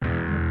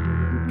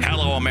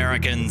fellow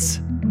Americans.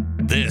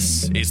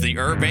 This is the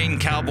Urbane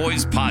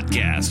Cowboys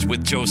Podcast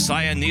with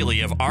Josiah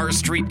Neeley of R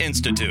Street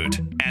Institute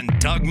and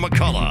Doug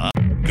McCullough.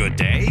 Good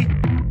day.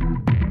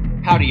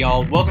 Howdy,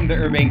 y'all. Welcome to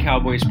Urbane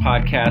Cowboys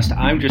Podcast.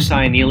 I'm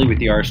Josiah Neeley with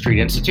the R Street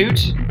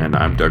Institute. And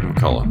I'm Doug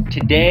McCullough.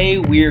 Today,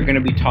 we are going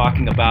to be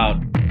talking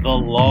about the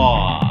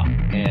law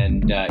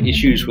and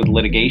issues with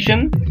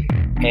litigation.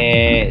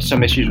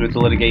 Some issues with the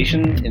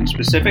litigation in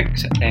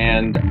specifics.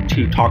 And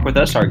to talk with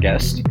us, our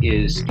guest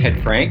is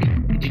Ted Frank.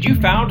 Did you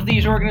found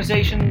these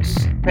organizations,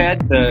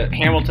 Ted? The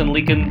Hamilton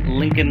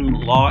Lincoln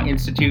Law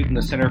Institute and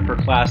the Center for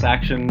Class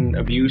Action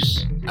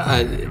Abuse?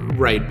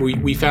 Right.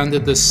 We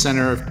founded the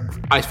Center.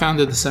 I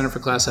founded the Center for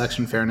Class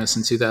Action Fairness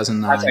in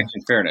 2009. Class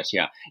Action Fairness,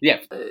 yeah.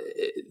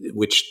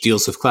 Which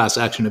deals with class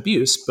action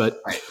abuse. But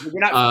right.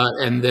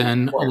 and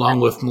then along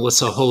with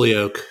Melissa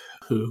Holyoke,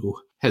 who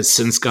has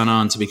since gone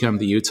on to become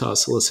the Utah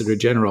Solicitor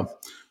General,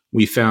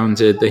 we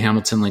founded the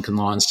Hamilton Lincoln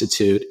Law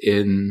Institute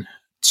in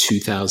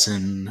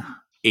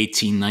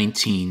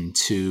 2018-19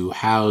 to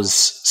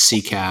house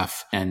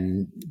CCAF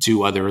and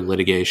do other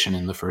litigation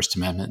in the First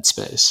Amendment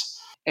space.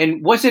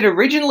 And was it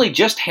originally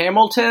just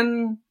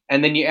Hamilton,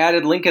 and then you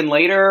added Lincoln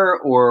later,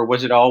 or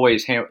was it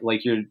always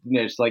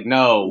it's like,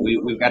 no,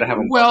 we've got to have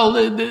a... Well,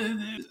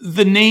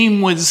 the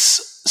name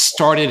was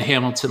started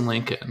Hamilton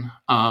Lincoln,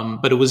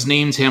 but it was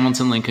named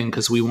Hamilton Lincoln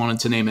because we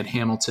wanted to name it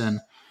Hamilton,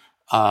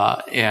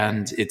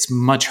 and it's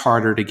much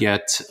harder to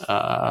get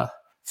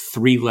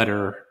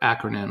 3-letter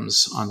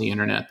acronyms on the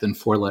internet than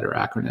 4-letter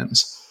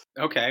acronyms.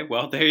 Okay,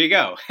 well, there you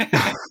go.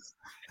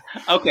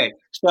 Okay,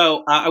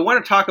 so I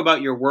want to talk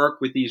about your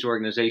work with these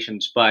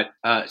organizations, but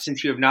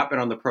since you have not been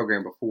on the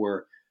program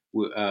before,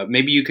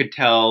 maybe you could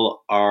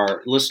tell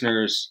our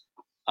listeners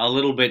a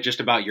little bit just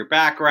about your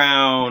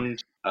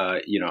background,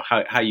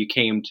 how you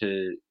came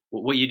to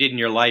what you did in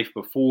your life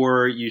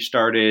before you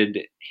started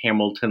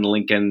Hamilton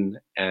Lincoln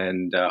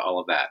and all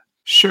of that.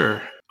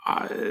 Sure.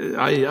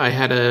 I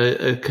had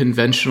a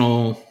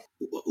conventional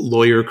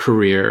lawyer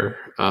career.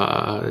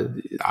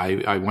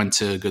 I went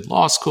to good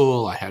law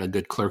school. I had a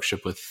good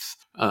clerkship with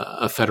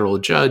a federal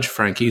judge,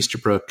 Frank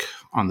Easterbrook,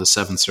 on the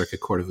Seventh Circuit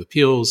Court of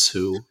Appeals,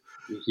 who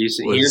he's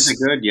a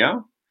good,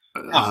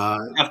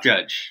 tough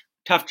judge.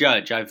 Tough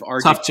judge. I've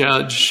argued. Tough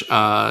judge,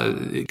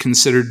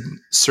 considered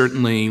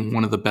certainly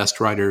one of the best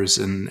writers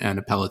and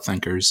appellate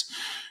thinkers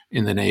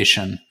in the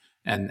nation,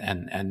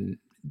 and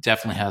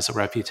definitely has a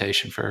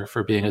reputation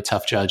for being a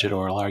tough judge at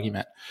oral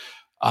argument.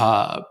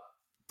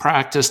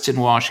 Practiced in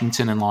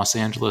Washington and Los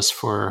Angeles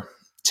for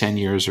 10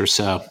 years or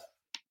so,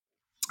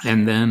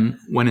 and then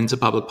went into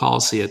public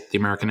policy at the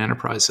American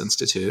Enterprise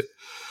Institute.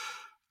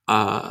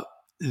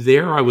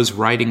 There I was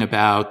writing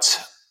about,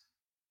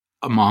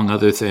 among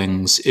other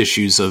things,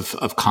 issues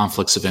of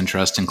conflicts of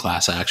interest in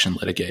class action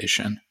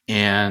litigation.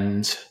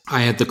 And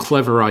I had the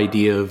clever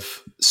idea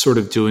of sort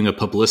of doing a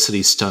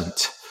publicity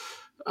stunt.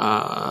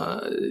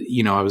 I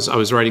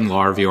was writing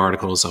law review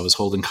articles, I was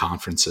holding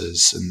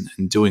conferences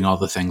and doing all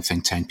the things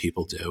think tank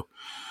people do.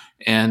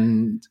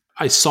 And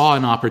I saw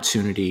an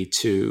opportunity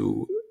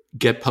to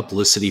get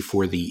publicity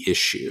for the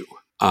issue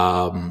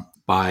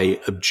by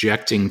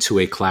objecting to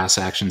a class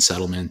action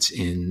settlement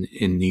in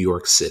New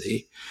York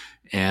City.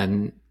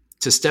 And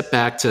to step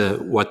back to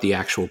what the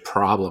actual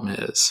problem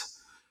is,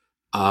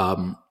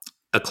 a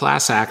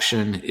class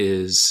action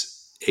is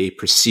a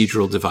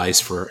procedural device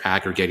for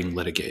aggregating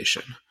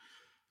litigation.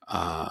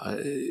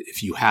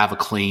 If you have a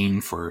claim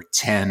for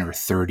 10 or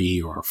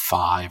 30 or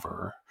 5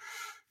 or,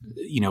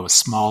 a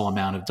small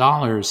amount of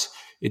dollars,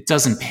 it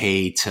doesn't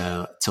pay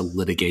to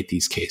litigate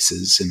these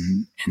cases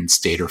in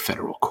state or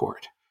federal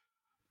court.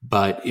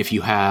 But if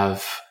you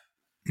have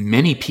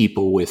many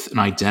people with an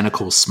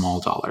identical small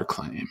dollar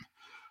claim,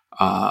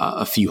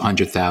 a few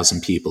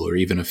 100,000 people or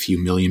even a few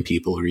million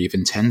people or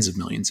even tens of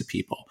millions of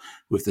people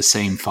with the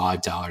same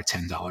 $5,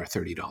 $10,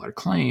 $30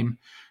 claim,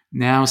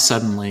 now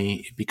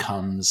suddenly it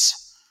becomes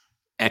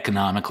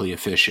economically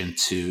efficient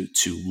to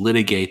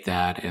litigate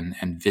that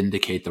and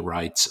vindicate the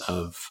rights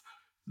of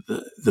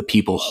the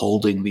people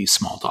holding these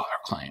small dollar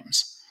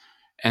claims.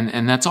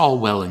 And that's all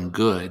well and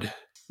good,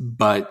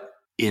 but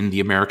in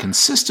the American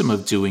system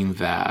of doing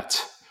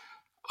that,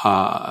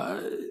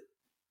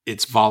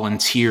 it's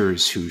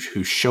volunteers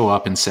who show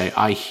up and say,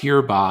 I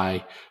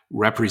hereby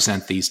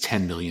represent these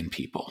 10 million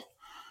people.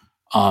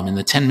 And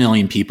the 10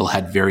 million people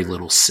had very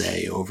little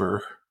say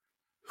over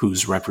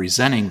who's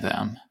representing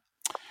them.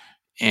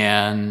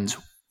 And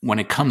when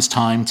it comes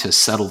time to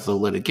settle the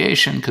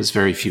litigation, because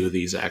very few of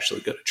these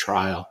actually go to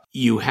trial,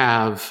 you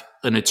have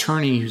an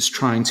attorney who's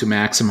trying to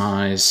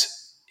maximize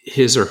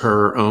his or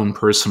her own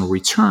personal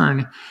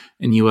return,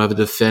 and you have a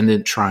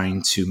defendant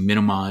trying to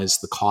minimize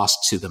the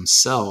cost to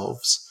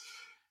themselves.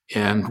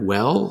 And,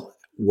 well,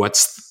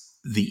 what's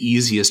the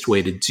easiest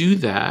way to do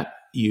that?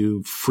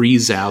 You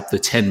freeze out the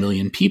 10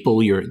 million people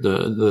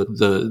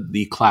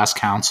the class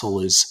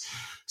counsel is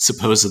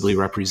supposedly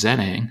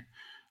representing,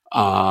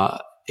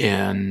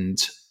 and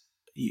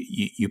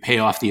you pay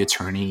off the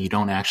attorney. You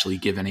don't actually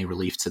give any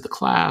relief to the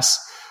class,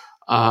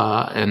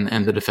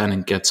 and the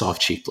defendant gets off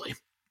cheaply.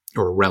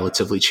 or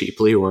relatively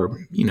cheaply, or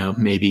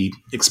maybe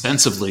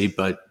expensively,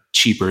 but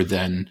cheaper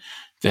than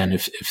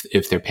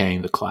if they're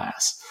paying the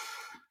class.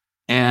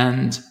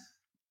 And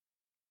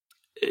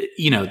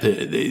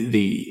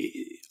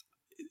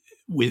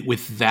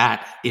with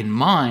that in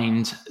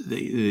mind,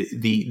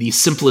 the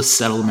simplest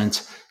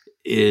settlement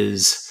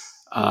is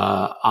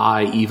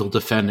I, evil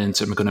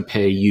defendant, am going to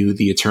pay you,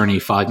 the attorney,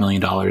 $5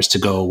 million to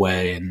go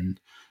away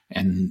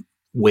and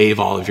waive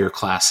all of your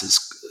client's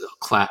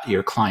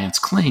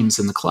claims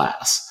in the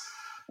class.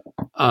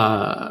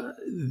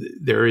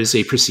 There is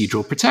a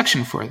procedural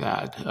protection for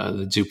that.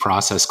 The Due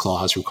Process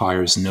Clause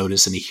requires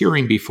notice and a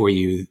hearing before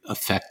you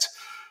affect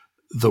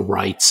the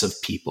rights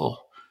of people.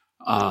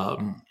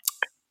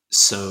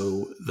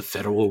 So the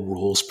federal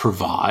rules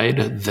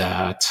provide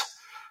that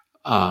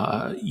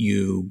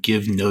you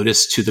give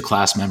notice to the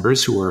class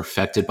members who are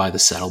affected by the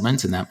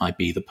settlement, and that might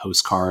be the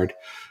postcard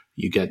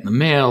you get in the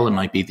mail. It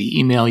might be the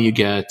email you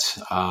get.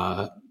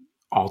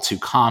 All too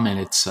common,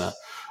 it's a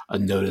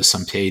notice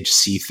on page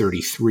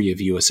C33 of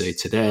USA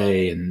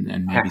Today,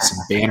 and maybe some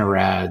banner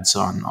ads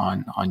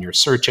on your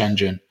search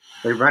engine.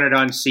 They run it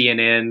on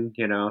CNN,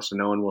 so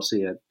no one will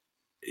see it.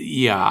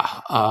 Yeah.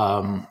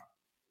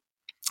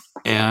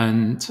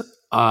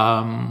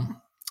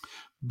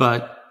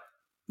 But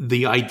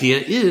the idea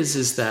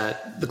is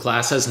that the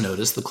class has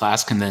notice. The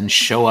class can then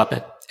show up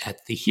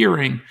at the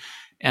hearing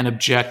and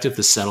object if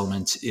the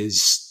settlement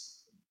is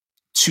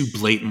too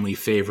blatantly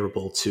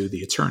favorable to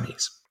the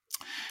attorneys.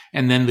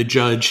 And then the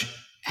judge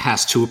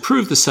has to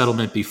approve the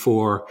settlement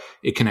before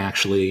it can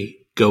actually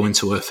go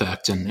into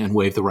effect and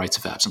waive the rights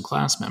of absent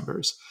class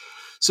members.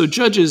 So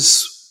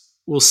judges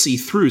will see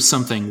through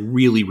something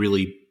really,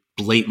 really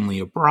blatantly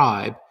a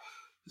bribe.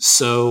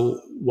 So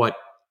what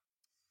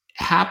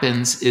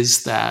happens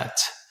is that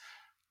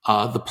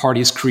the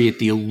parties create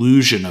the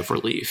illusion of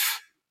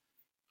relief.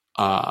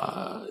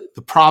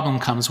 The problem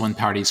comes when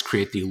parties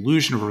create the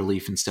illusion of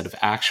relief instead of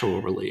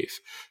actual relief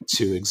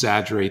to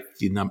exaggerate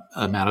the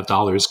amount of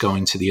dollars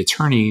going to the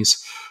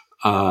attorneys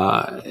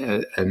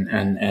and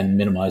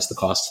minimize the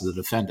cost to the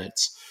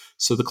defendants.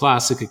 So the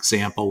classic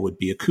example would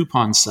be a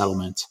coupon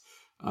settlement.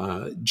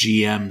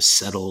 GM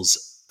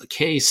settles a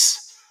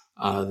case.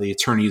 The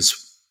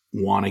attorneys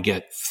want to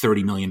get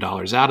 $30 million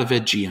out of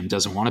it. GM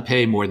doesn't want to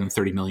pay more than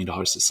 $30 million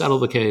to settle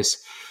the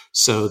case.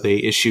 So they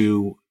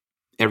issue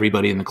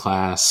everybody in the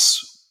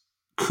class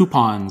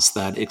coupons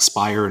that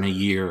expire in a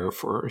year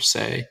for,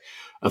 say,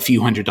 a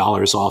few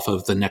 $100s off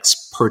of the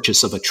next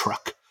purchase of a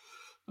truck.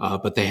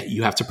 But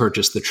you have to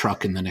purchase the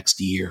truck in the next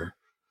year.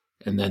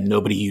 And then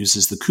nobody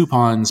uses the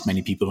coupons.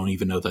 Many people don't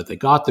even know that they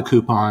got the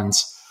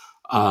coupons.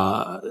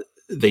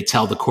 They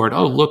tell the court,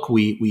 oh, look,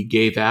 we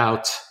gave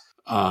out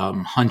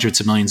hundreds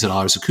of millions of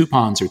dollars of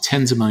coupons or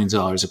tens of millions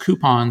of dollars of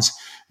coupons.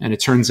 And it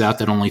turns out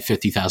that only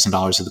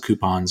 $50,000 of the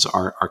coupons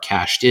are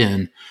cashed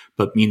in.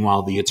 But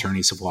meanwhile, the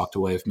attorneys have walked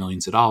away with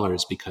millions of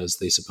dollars because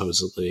they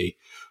supposedly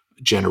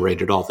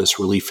generated all this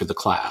relief for the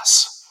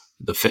class.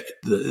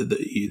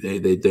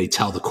 They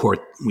tell the court,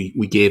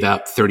 we gave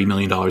out $30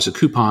 million of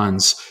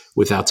coupons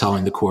without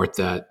telling the court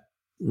that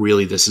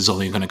really this is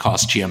only going to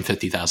cost GM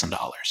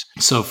 $50,000.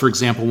 So, for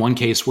example, one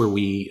case where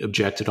we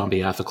objected on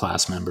behalf of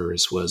class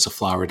members was a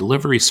flower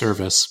delivery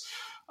service.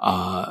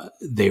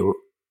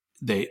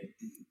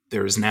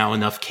 There is now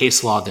enough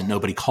case law that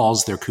nobody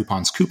calls their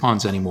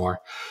coupons anymore.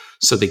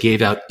 So they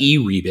gave out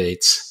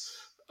e-rebates.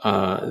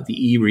 The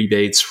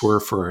e-rebates were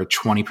for a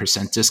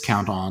 20%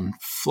 discount on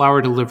flower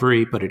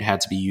delivery, but it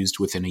had to be used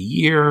within a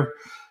year,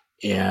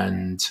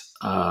 and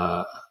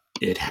a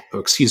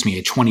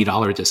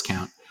 $20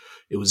 discount.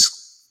 It was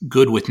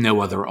good with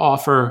no other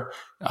offer.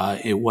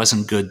 It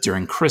wasn't good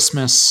during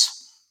Christmas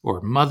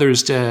or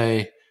Mother's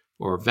Day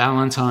or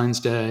Valentine's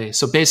Day.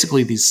 So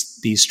basically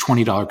these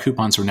 $20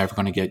 coupons were never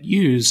going to get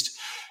used.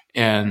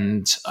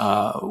 And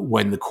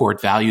when the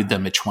court valued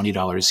them at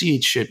 $20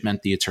 each, it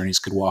meant the attorneys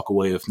could walk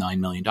away with $9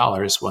 million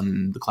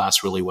when the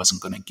class really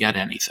wasn't going to get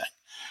anything.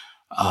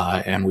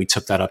 And we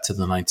took that up to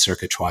the Ninth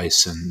Circuit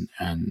twice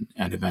and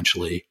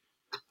eventually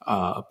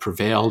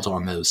prevailed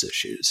on those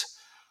issues.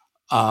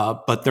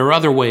 But there are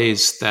other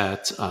ways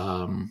that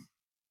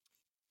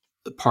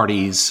the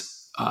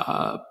parties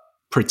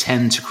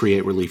pretend to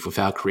create relief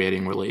without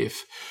creating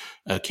relief.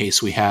 A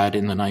case we had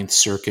in the Ninth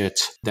Circuit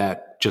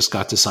that just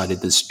got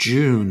decided this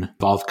June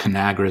involved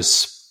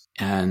Conagra's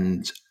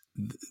and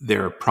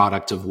their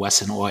product of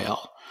Wesson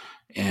Oil.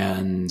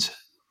 And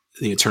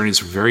the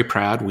attorneys were very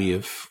proud.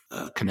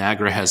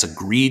 Conagra has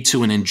agreed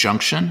to an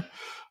injunction,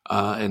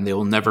 and they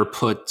will never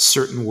put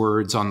certain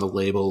words on the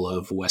label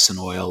of Wesson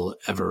Oil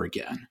ever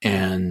again.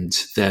 And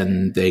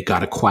then they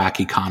got a quack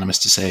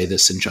economist to say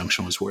this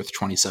injunction was worth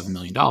 $27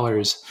 million,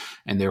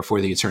 and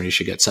therefore the attorney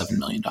should get $7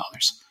 million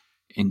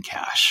in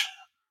cash.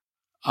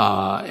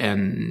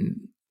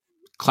 And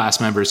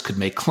class members could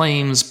make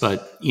claims,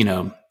 but,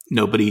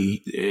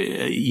 nobody,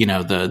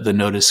 the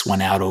notice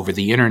went out over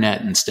the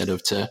internet instead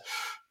of to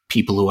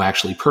people who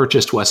actually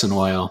purchased Wesson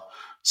Oil.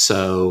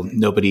 So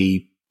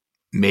nobody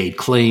made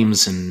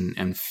claims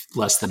and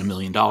less than $1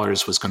 million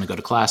was going to go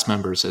to class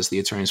members, as the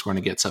attorneys were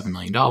going to get $7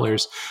 million,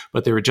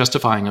 but they were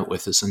justifying it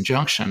with this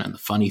injunction. And the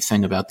funny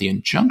thing about the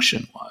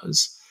injunction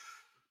was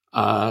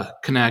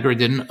Conagra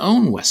didn't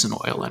own Wesson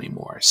Oil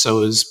anymore. So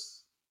it was,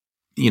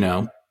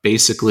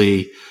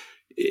 basically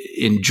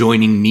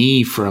enjoining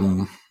me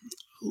from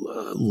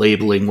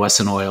labeling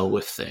Wesson Oil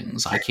with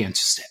things. I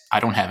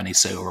don't have any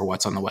say over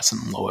what's on the Wesson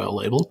Oil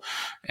label.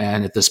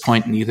 And at this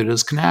point, neither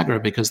does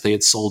Conagra, because they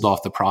had sold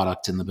off the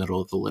product in the middle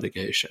of the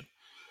litigation.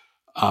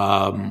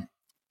 So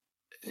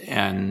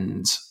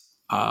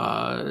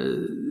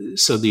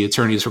the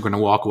attorneys were going to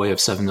walk away with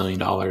 $7 million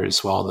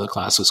while the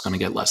class was going to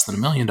get less than $1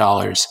 million.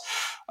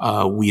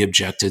 We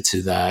objected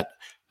to that.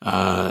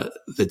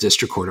 The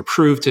district court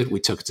approved it. We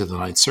took it to the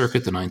Ninth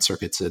Circuit. The Ninth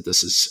Circuit said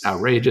this is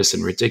outrageous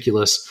and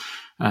ridiculous,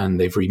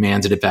 and they've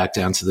remanded it back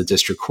down to the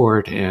district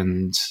court.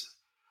 And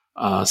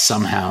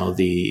somehow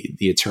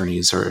the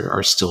attorneys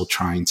are still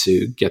trying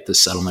to get the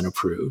settlement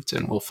approved,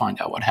 and we'll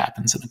find out what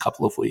happens in a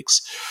couple of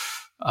weeks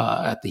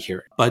at the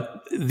hearing.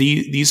 But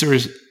these are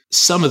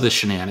some of the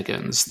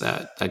shenanigans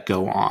that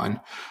go on.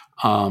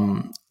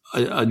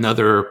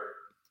 Another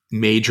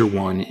major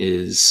one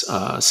is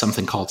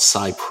something called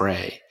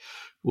cypre,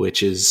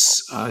 which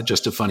is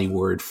just a funny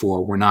word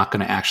for we're not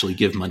going to actually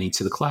give money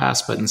to the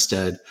class, but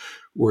instead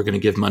we're going to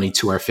give money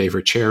to our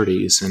favorite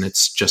charities. And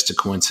it's just a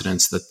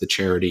coincidence that the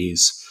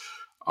charities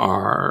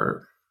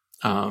are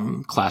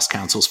class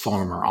counsel's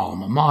former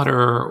alma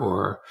mater,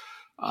 or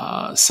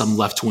some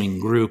left-wing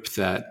group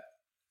that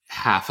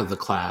half of the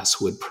class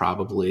would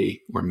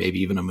probably, or maybe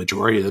even a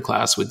majority of the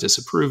class would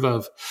disapprove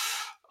of,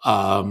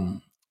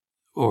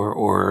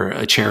 or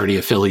a charity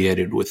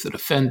affiliated with the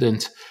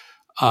defendant.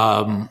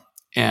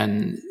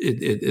 And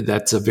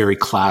that's a very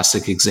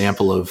classic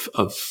example of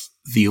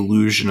the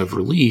illusion of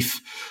relief.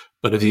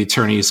 But if the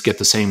attorneys get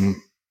the same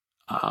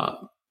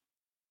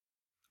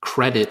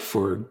credit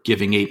for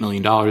giving $8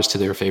 million to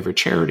their favorite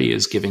charity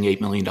as giving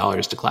 $8 million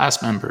to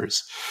class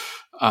members,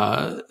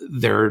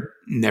 they're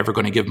never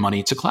going to give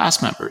money to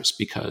class members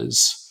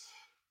because,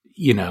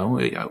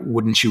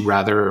 wouldn't you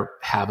rather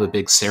have a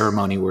big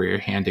ceremony where you're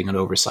handing an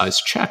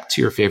oversized check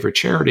to your favorite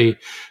charity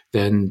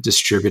than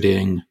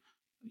distributing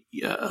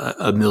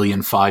 $1.5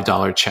 million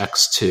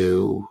checks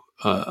to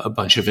a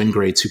bunch of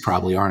ingrates who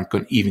probably aren't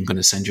even going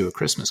to send you a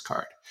Christmas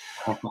card?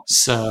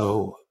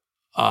 So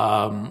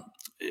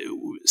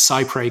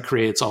cypre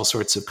creates all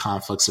sorts of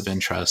conflicts of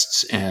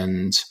interests,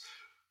 and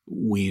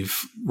we've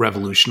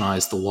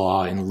revolutionized the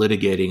law in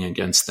litigating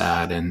against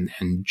that, and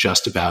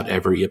just about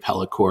every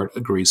appellate court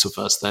agrees with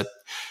us that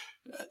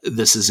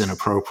this is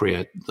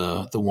inappropriate.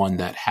 The one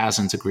that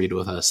hasn't agreed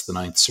with us, the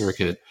Ninth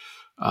Circuit,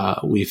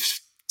 we've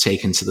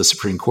taken to the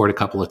Supreme Court a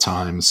couple of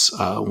times,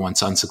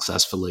 once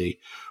unsuccessfully,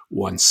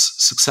 once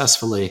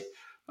successfully.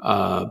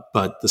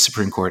 But the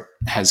Supreme Court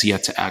has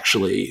yet to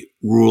actually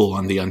rule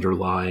on the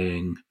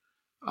underlying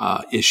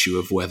issue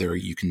of whether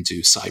you can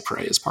do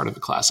cypre as part of a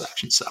class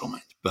action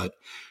settlement. But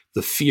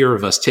the fear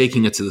of us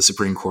taking it to the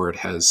Supreme Court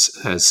has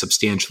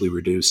substantially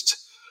reduced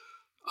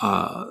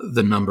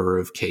the number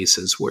of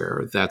cases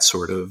where that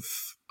sort of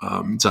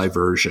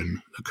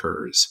diversion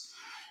occurs.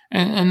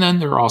 And then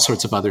there are all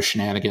sorts of other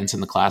shenanigans in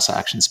the class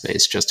action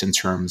space, just in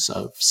terms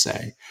of,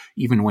 say,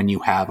 even when you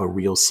have a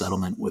real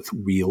settlement with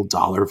real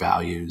dollar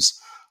values,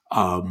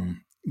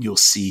 you'll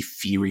see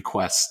fee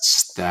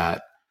requests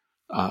that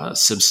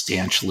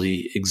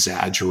substantially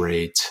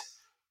exaggerate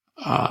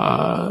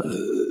the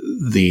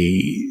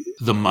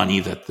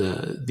money that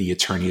the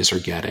attorneys are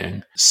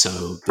getting.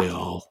 So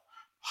they'll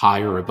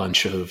hire a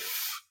bunch of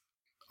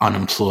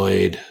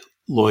unemployed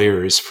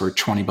lawyers for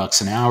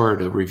 $20 an hour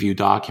to review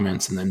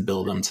documents and then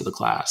bill them to the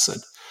class at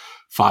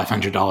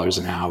 $500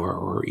 an hour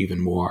or even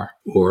more.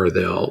 Or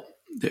they'll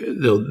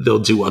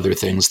do other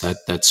things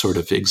that sort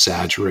of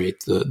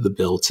exaggerate the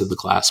bill to the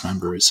class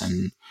members.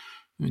 And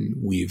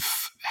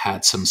we've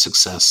had some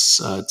success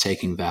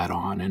taking that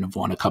on, and have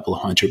won a couple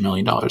of $100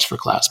 million for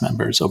class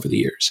members over the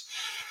years.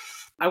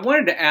 I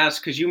wanted to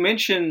ask, because you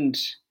mentioned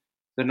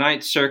the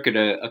Ninth Circuit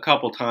a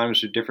couple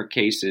times with different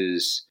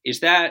cases.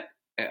 Is that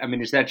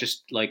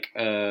just like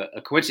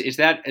a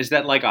coincidence? Is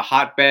that like a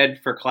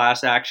hotbed for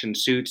class action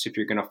suits? If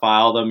you're going to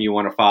file them, you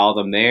want to file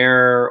them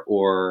there,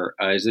 or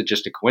is it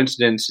just a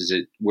coincidence? Is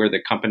it where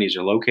the companies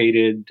are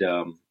located?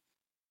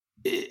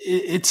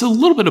 It's a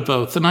little bit of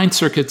both. The Ninth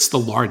Circuit's the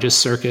largest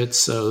circuit,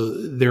 so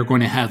they're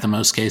going to have the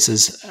most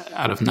cases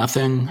out of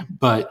nothing.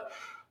 But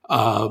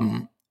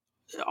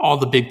all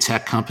the big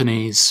tech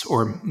companies,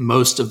 or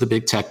most of the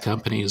big tech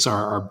companies,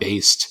 are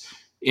based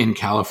in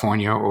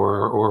California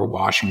or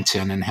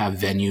Washington and have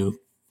venue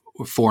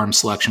or forum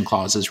selection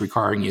clauses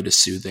requiring you to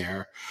sue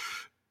there.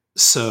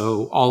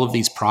 So all of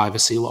these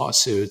privacy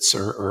lawsuits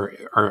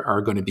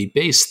are going to be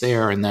based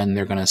there, and then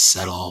they're going to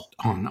settle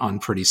on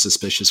pretty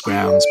suspicious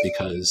grounds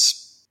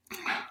because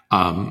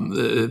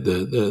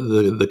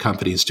the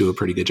companies do a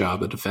pretty good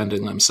job of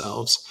defending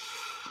themselves.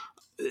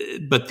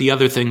 But the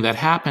other thing that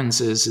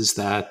happens is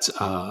that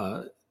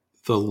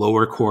the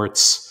lower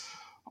courts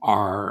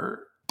are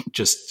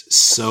just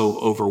so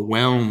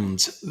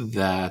overwhelmed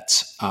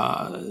that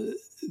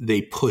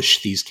they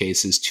push these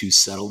cases to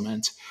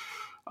settlement.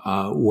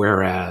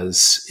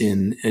 Whereas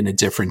in a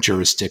different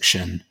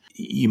jurisdiction,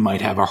 you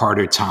might have a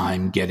harder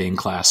time getting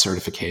class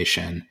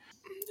certification.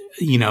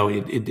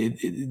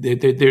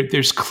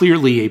 There's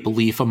clearly a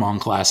belief among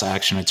class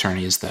action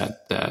attorneys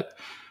that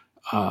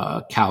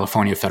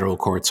California federal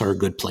courts are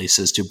good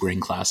places to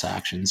bring class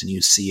actions, and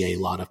you see a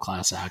lot of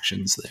class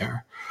actions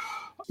there.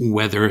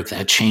 Whether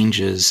that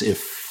changes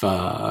if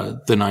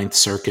the Ninth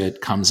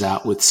Circuit comes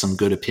out with some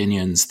good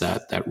opinions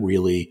that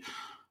really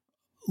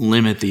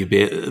limit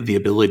the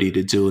ability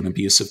to do an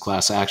abusive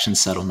class action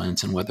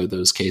settlement, and whether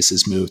those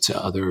cases move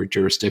to other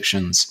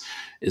jurisdictions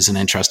is an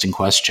interesting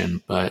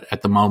question. But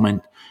at the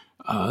moment,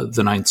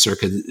 the Ninth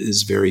Circuit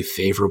is very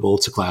favorable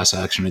to class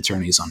action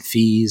attorneys on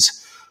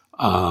fees.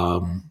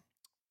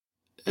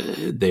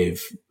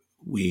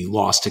 We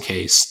lost a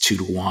case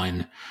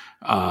 2-1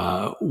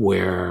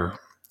 where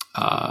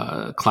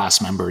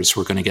class members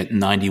were going to get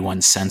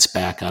 91 cents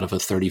back out of a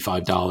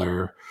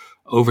 $35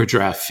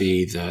 overdraft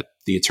fee that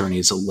the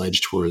attorneys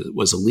alleged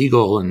was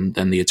illegal, and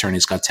then the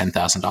attorneys got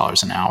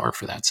 $10,000 an hour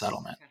for that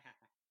settlement.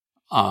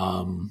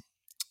 And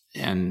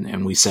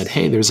we said,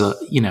 hey, there's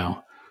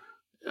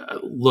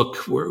look,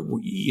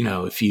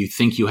 if you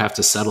think you have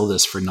to settle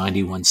this for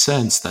 91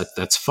 cents,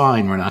 that's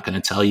fine. We're not going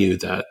to tell you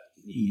that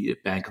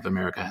Bank of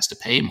America has to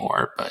pay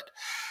more, but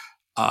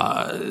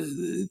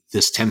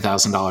this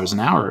 $10,000 an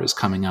hour is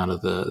coming out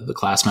of the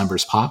class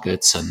members'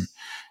 pockets, and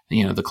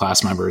the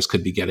class members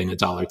could be getting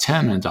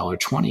 $1.10 and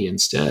 $1.20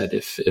 instead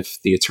if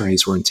the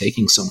attorneys weren't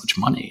taking so much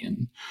money.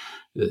 And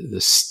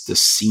this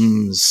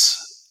seems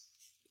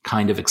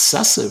kind of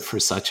excessive for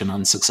such an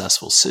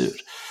unsuccessful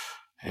suit.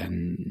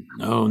 And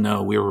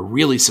no, we were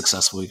really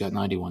successful. We got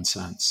 91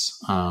 cents.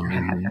 So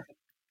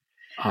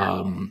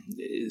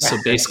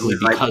basically,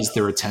 because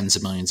there were tens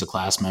of millions of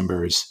class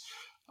members,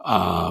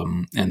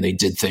 and they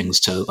did things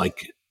to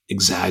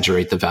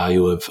exaggerate the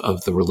value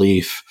of the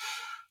relief,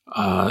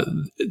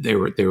 they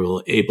were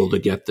able to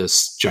get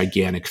this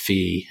gigantic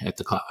fee at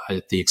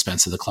the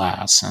expense of the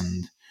class.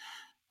 And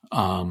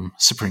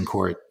Supreme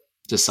Court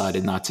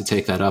decided not to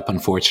take that up,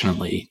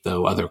 unfortunately,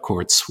 though other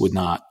courts would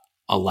not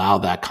allow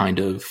that kind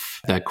of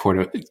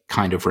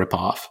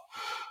ripoff.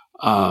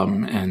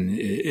 And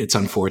it's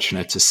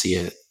unfortunate to see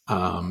it.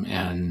 I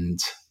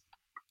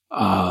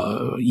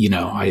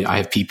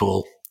have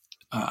people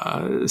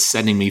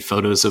sending me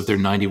photos of their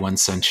 91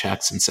 cent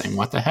checks and saying,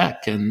 what the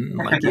heck? And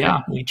yeah,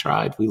 we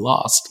tried, we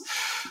lost.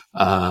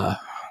 Not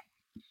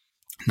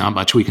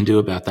much we can do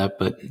about that,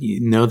 but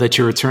you know that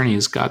your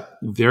attorneys got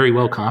very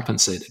well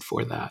compensated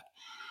for that.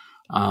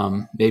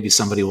 Maybe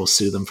somebody will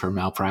sue them for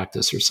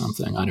malpractice or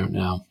something. I don't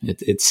know.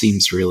 It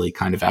seems really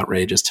kind of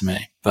outrageous to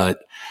me,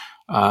 but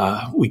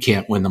we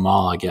can't win them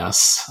all, I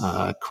guess.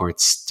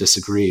 Courts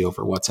disagree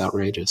over what's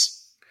outrageous.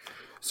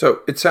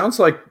 So it sounds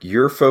like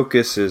your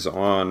focus is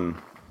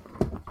on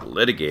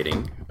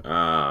litigating,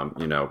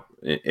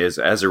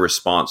 as a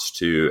response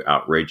to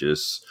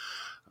outrageous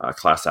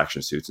class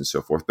action suits and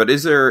so forth. But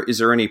is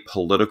there any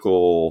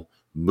political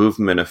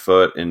movement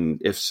afoot?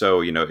 And if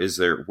so,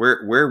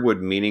 where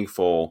would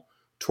meaningful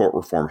tort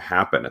reform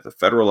happen? At the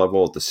federal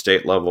level, at the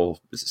state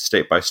level? Is it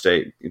state by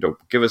state?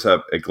 Give us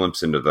a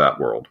glimpse into that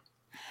world.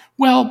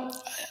 Well,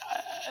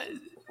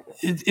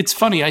 it's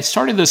funny. I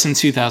started this in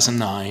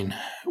 2009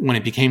 when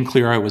it became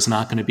clear I was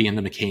not going to be in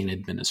the McCain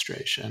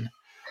administration.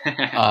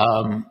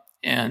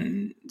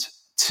 And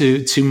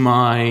to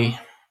my,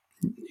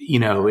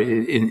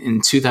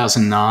 in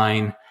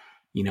 2009,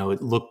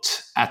 it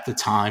looked at the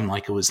time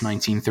like it was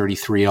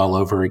 1933 all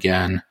over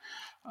again.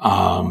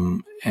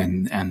 And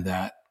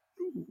that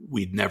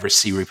we'd never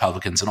see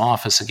Republicans in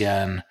office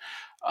again.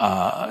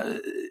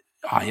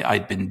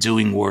 I'd been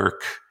doing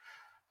work,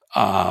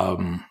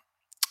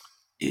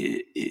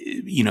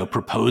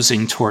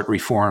 proposing tort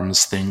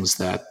reforms, things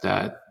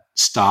that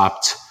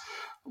stopped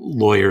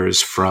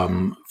lawyers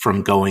from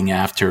going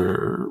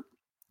after,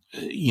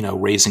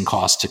 raising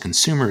costs to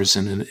consumers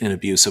in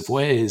abusive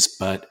ways.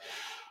 But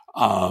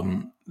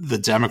the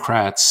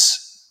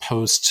Democrats,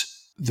 post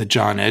the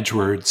John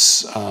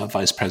Edwards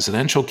vice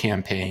presidential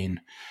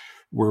campaign,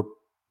 were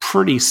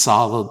pretty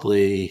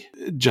solidly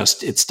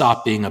it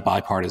stopped being a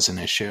bipartisan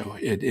issue.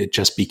 It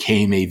just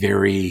became a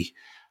very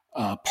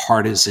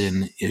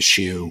partisan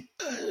issue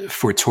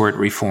for tort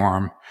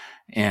reform.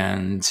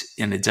 And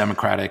in a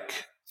Democratic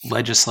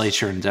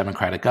legislature and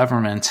Democratic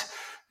government,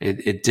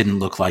 it didn't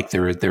look like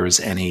there was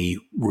any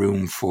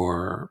room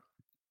for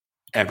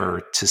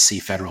ever to see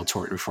federal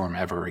tort reform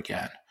ever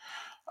again.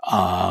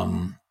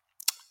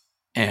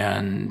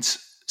 And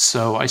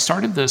so I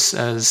started this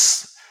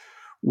as,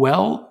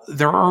 well,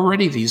 there are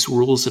already these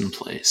rules in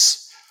place.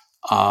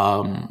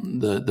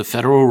 The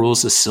federal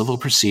rules of civil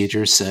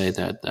procedure say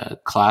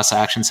that class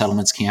action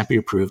settlements can't be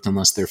approved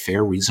unless they're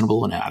fair,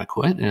 reasonable, and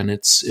adequate. And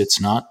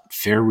it's not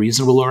fair,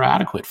 reasonable, or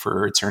adequate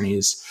for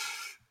attorneys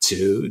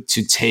to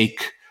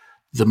take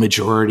the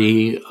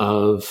majority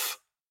of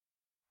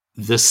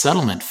the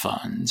settlement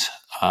fund.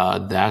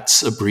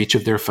 That's a breach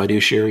of their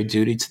fiduciary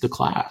duty to the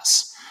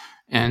class.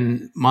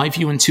 And my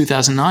view in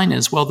 2009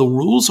 is, well, the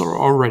rules are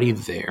already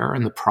there.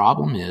 And the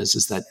problem is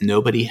that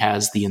nobody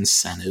has the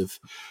incentive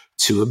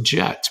to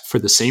object for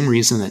the same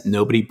reason that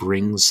nobody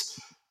brings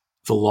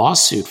the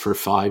lawsuit for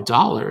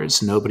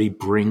 $5. Nobody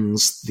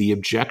brings the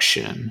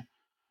objection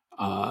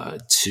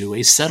to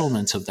a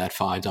settlement of that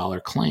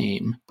 $5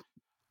 claim.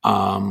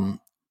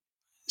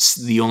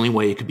 The only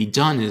way it could be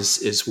done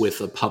is with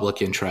a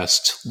public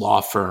interest law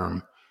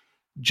firm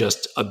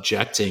just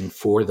objecting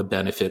for the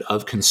benefit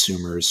of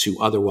consumers who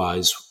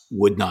otherwise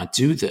would not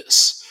do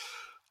this.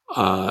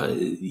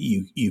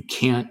 You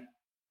can't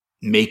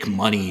make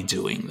money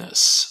doing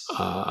this,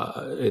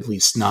 at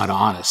least not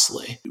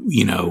honestly.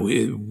 We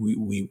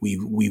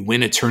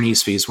win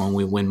attorney's fees when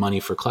we win money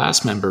for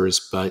class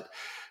members, but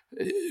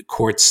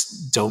courts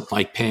don't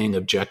like paying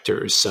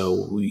objectors.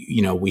 So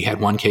we had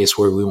one case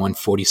where we won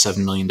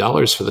 $47 million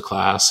for the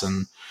class,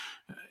 and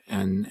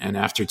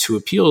after 2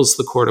 appeals,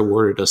 the court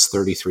awarded us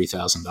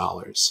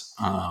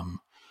 $33,000.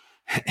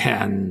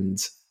 And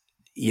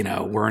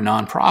we're a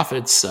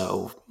nonprofit,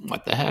 so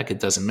what the heck? It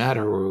doesn't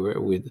matter.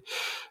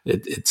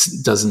 It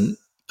doesn't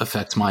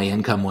affect my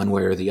income one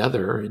way or the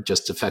other. It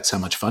just affects how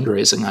much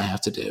fundraising I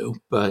have to do.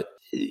 But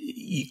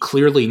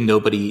clearly,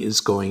 nobody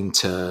is going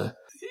to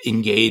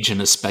engage in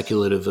a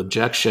speculative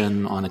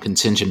objection on a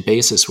contingent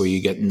basis where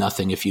you get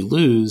nothing if you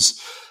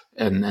lose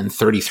and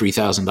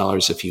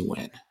 $33,000 if you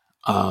win.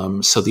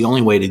 So the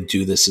only way to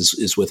do this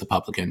is with a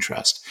public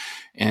interest.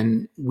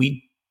 And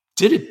we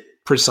did it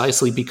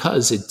precisely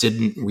because it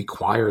didn't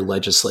require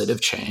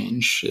legislative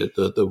change.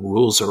 The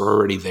rules are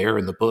already there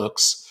in the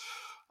books.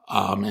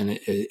 And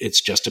it's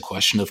just a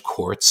question of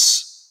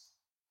courts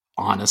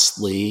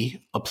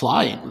honestly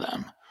applying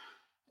them.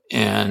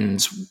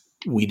 And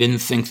we didn't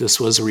think this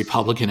was a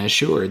Republican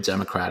issue or a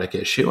Democratic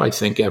issue. I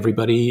think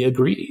everybody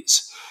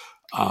agrees.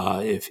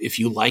 If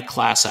you like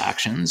class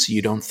actions,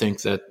 you don't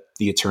think that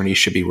the attorneys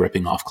should be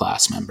ripping off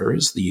class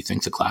members. You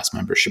think the class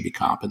members should be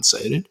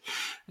compensated.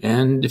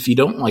 And if you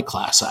don't like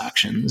class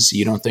actions,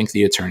 you don't think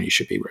the attorneys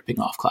should be ripping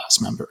off class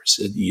members.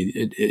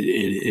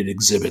 It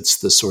exhibits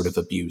the sort of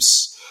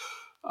abuse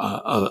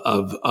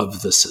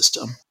of the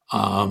system.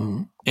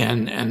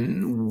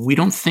 And we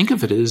don't think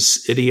of it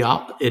as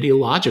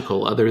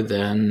ideological, other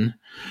than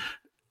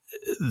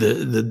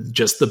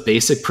just the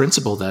basic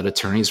principle that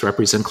attorneys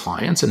represent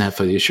clients and have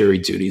fiduciary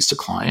duties to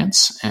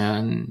clients,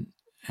 and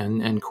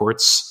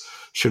courts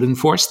should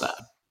enforce that.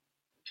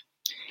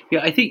 Yeah,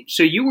 I think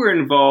so. You were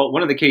involved.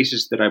 One of the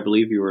cases that I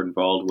believe you were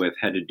involved with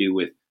had to do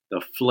with the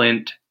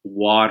Flint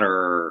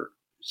water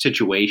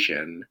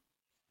situation.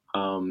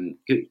 Do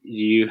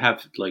you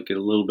have like a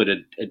little bit of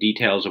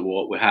details of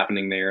what was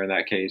happening there in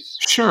that case?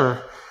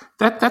 Sure.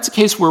 That's a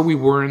case where we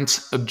weren't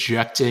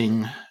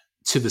objecting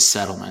to the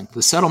settlement.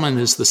 The settlement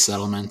is the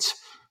settlement.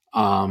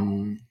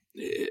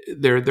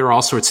 There are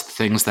all sorts of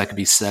things that could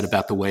be said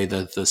about the way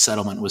that the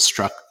settlement was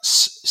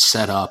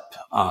set up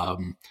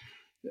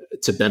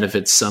to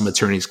benefit some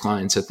attorneys'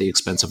 clients at the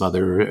expense of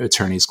other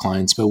attorneys'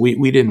 clients, but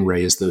we didn't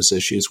raise those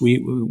issues.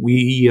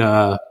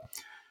 The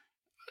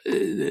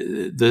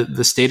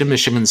state of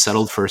Michigan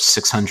settled for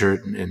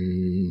 $600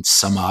 and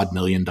some odd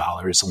million,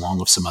 along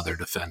with some other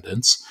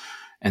defendants.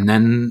 And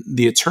then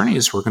the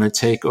attorneys were going to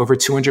take over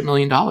 $200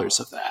 million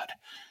of that.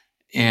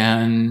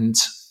 And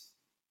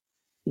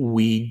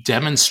we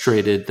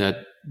demonstrated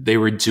that they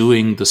were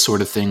doing the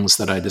sort of things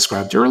that I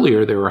described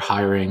earlier. They were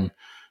hiring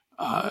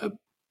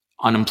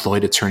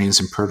unemployed attorneys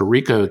in Puerto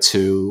Rico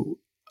to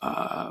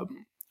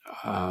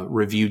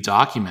review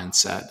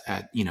documents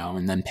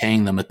and then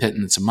paying them a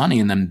pittance of money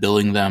and then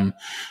billing them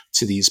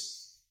to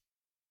these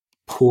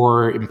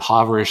poor,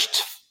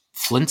 impoverished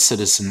Flint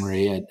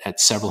citizenry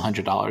at several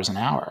 $100s an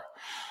hour.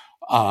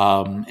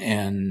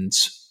 And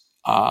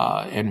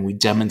we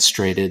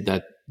demonstrated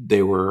that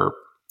they were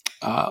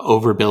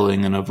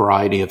overbilling in a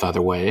variety of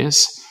other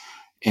ways.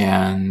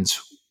 And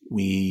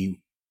we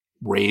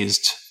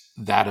raised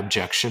that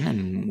objection,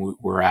 and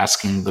we're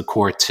asking the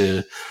court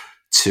to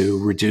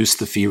reduce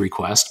the fee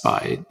request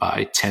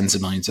by tens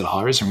of millions of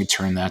dollars and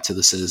return that to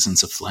the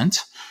citizens of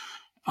Flint.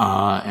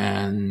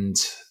 And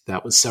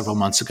that was several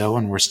months ago,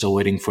 and we're still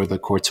waiting for the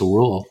court to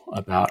rule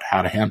about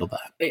how to handle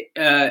that.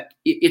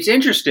 It's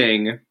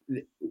interesting.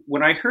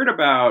 When I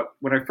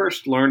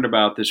first learned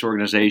about this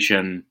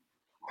organization,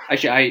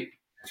 actually,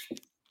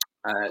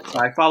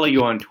 I follow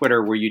you on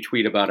Twitter where you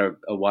tweet about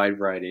a wide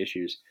variety of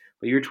issues.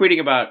 But you were tweeting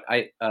about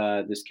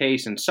this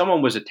case, and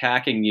someone was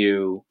attacking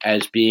you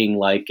as being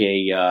like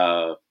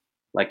a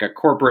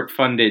corporate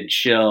funded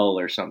shill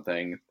or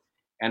something.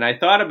 And I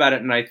thought about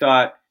it, and I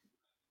thought,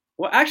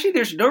 well, actually,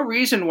 there's no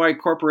reason why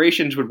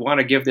corporations would want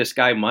to give this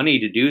guy money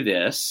to do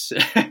this,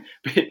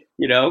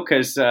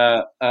 because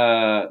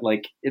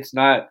it's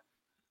not.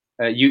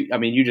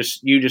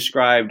 You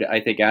described, I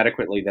think,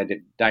 adequately that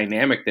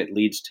dynamic that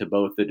leads to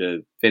both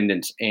the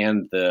defendants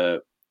and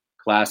the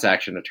class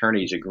action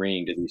attorneys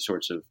agreeing to these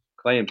sorts of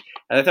claims.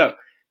 And I thought,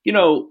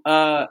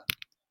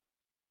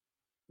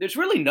 there's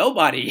really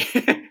nobody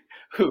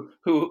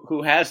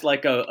who has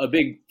like a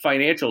big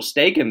financial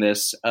stake in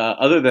this,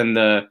 other than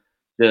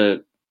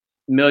the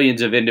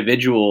millions of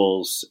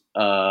individuals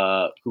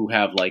who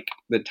have like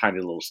the tiny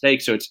little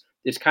stake. So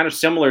it's kind of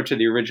similar to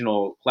the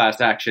original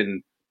class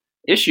action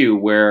issue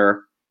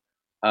where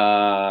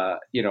how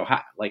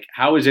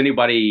is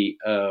anybody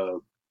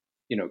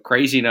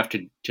crazy enough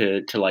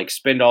to like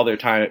spend their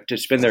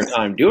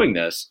time doing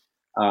this.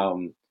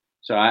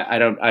 So I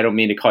don't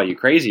mean to call you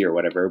crazy or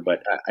whatever,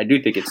 but I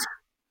do think it's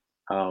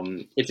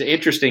an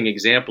interesting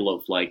example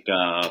of like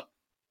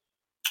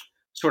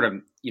sort of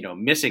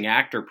missing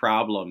actor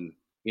problem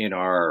in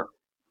our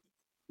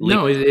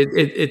No,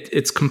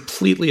 it's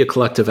completely a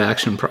collective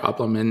action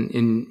problem,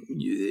 and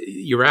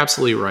you're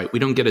absolutely right. We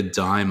don't get a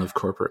dime of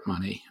corporate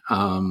money.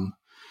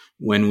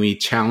 When we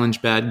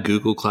challenge bad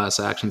Google class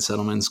action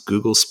settlements,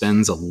 Google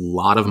spends a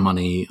lot of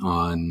money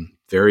on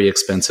very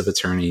expensive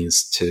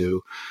attorneys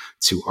to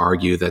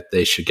argue that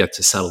they should get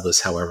to settle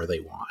this however they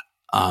want.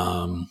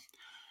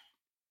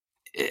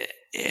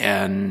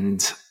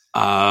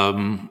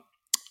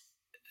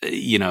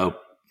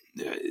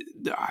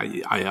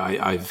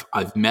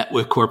 I've met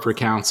with corporate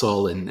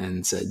counsel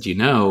and said,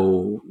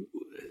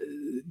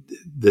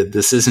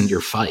 this isn't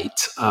your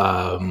fight.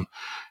 And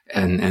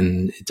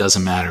it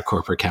doesn't matter,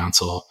 corporate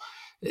counsel.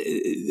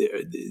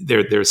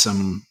 There's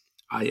some,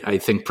 I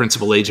think,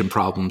 principal agent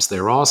problems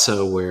there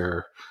also,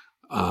 where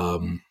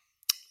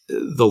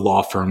the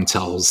law firm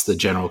tells the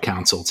general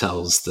counsel,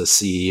 tells the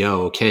CEO,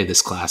 okay,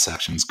 this class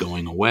action is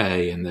going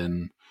away. And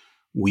then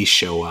we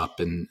show up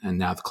and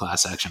now the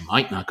class action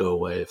might not go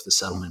away if the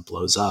settlement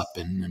blows up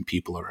and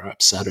people are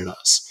upset at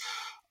us.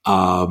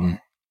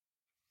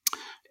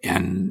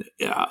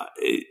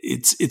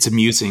 It's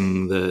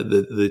amusing.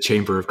 The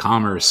Chamber of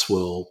Commerce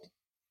will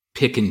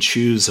pick and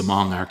choose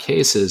among our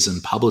cases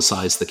and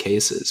publicize the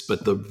cases,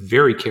 but they're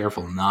very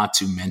careful not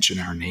to mention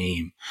our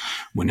name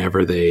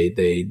whenever they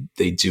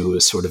do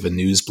a sort of a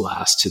news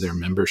blast to their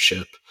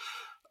membership.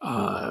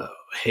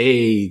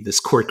 Hey, this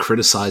court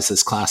criticized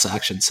this class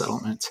action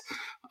settlement.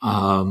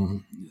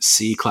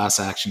 See, class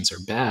actions are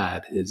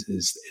bad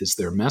is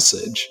their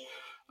message.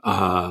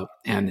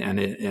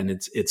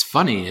 It's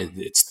funny.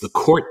 It's the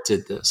court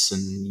did this,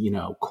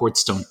 and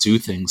courts don't do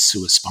things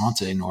sua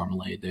sponte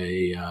normally.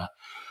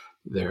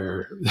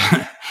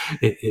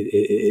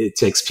 It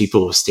takes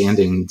people of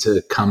standing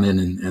to come in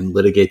and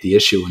litigate the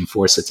issue and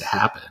force it to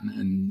happen,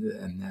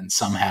 and then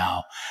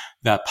somehow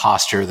that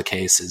posture of the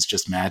case is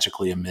just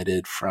magically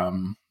omitted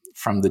from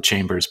the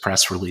chamber's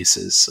press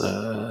releases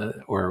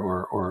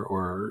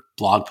or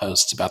blog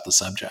posts about the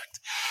subject,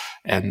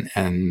 and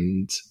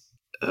I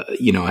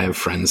have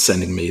friends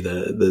sending me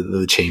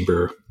the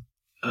chamber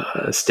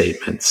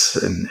statements,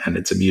 and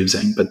it's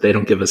amusing, but they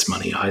don't give us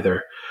money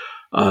either.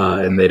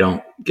 And they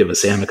don't give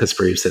us amicus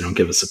briefs. They don't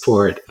give us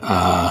support.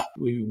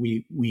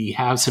 We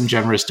have some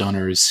generous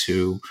donors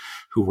who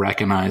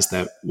recognize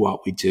that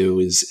what we do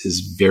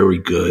is very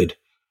good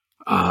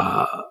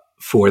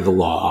for the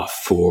law,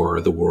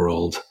 for the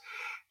world.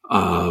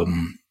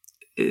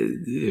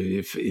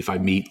 If I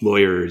meet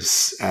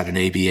lawyers at an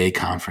ABA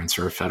conference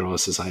or a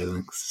Federalist Society,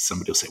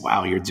 somebody will say,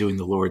 "Wow, you're doing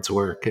the Lord's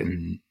work,"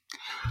 and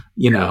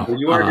you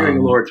are doing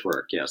the Lord's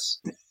work. Yes.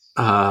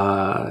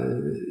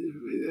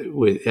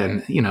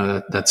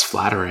 That's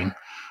flattering.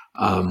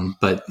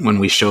 But when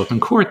we show up in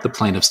court, the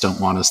plaintiffs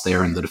don't want us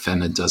there and the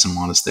defendant doesn't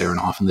want us there.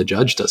 And often the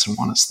judge doesn't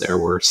want us there.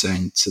 We're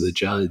saying to the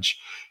judge,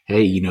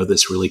 hey,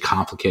 this really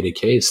complicated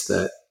case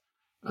that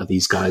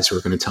these guys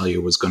were going to tell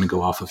you was going to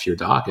go off of your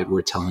docket.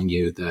 We're telling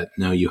you that,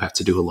 no, you have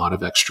to do a lot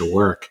of extra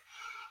work.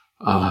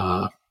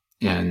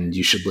 And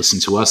you should listen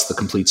to us, the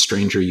complete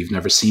stranger you've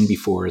never seen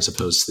before, as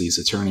opposed to these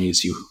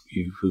attorneys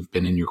who've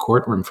been in your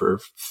courtroom for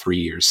 3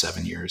 years,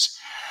 7 years.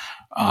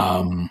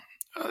 A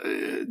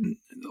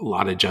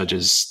lot of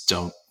judges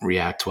don't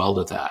react well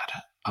to that,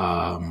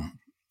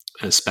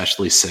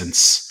 especially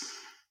since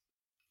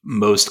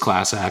most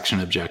class action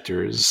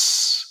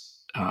objectors,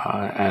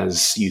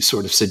 as you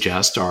sort of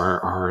suggest,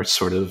 are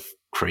sort of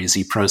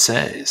crazy pro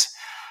ses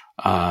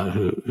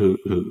who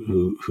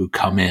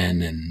come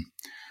in and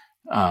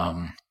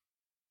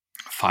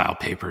file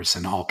papers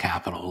in all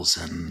capitals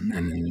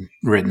and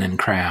written in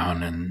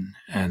crown,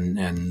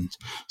 and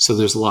so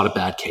there's a lot of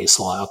bad case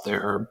law out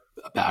there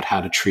about how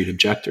to treat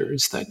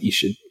objectors that you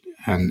should,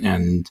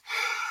 and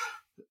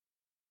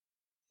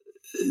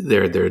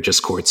there are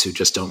just courts who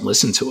just don't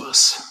listen to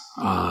us,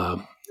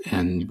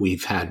 and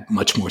we've had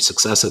much more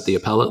success at the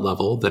appellate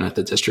level than at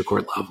the district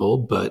court level,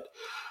 but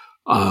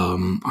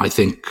I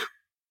think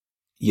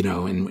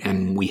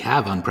and we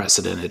have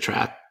unprecedented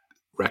track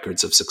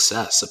records of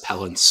success.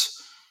 Appellants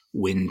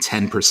win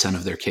 10%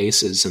 of their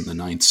cases in the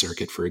Ninth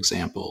Circuit, for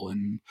example,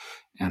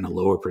 and a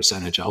lower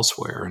percentage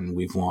elsewhere. And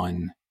we've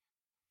won,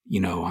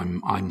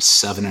 I'm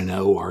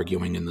 7-0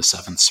 arguing in the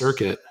Seventh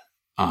Circuit,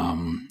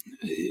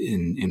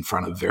 in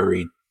front of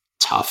very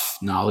tough,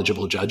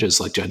 knowledgeable judges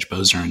like Judge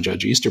Posner and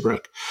Judge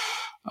Easterbrook,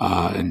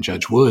 and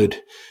Judge Wood.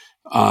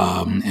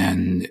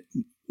 And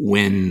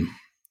when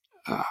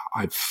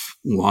I've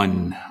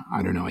won,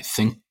 I don't know, I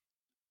think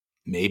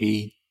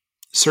maybe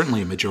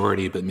certainly a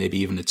majority, but maybe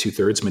even a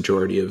 2/3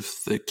 majority of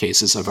the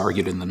cases I've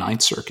argued in the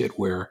Ninth Circuit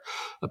where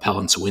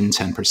appellants win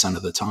 10%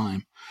 of the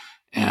time.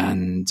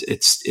 And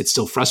it's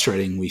still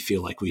frustrating. We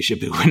feel like we should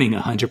be winning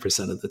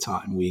 100% of the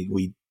time.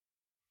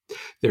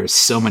 There's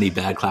so many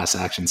bad class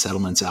action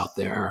settlements out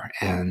there,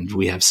 and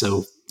we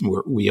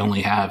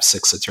only have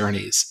 6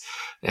 attorneys,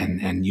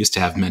 and used to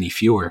have many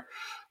fewer.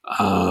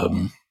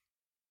 Our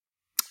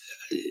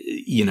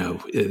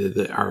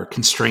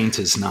constraint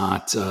is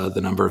not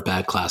the number of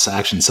bad class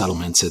action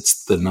settlements;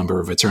 it's the number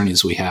of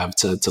attorneys we have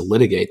to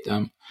litigate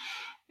them.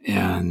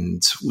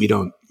 And we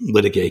don't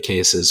litigate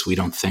cases we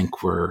don't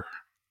think we're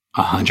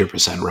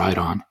 100% right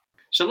on.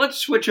 So let's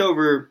switch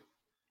over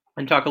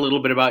and talk a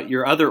little bit about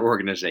your other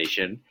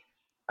organization,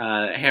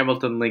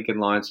 Hamilton Lincoln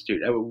Law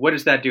Institute. What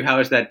does that do?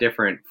 How is that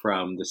different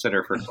from the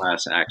Center for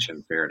Class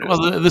Action Fairness?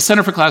 Well, the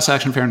Center for Class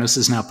Action Fairness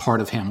is now part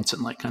of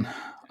Hamilton Lincoln.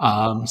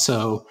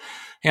 So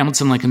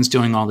Hamilton Lincoln's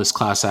doing all this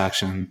class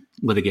action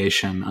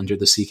litigation under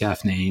the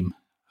CCAF name,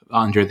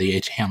 under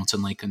the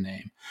Hamilton Lincoln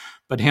name.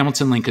 But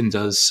Hamilton Lincoln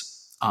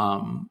does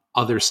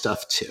other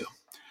stuff too.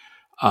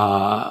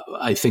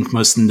 I think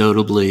most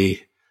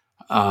notably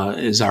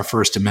is our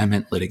First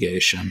Amendment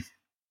litigation,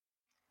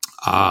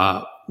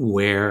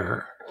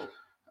 where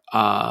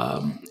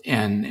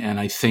and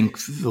I think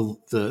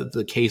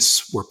the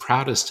case we're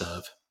proudest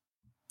of,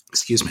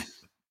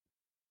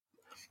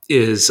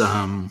 is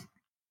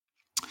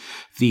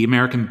the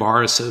American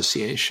Bar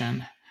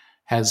Association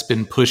has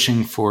been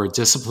pushing for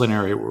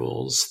disciplinary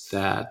rules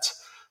that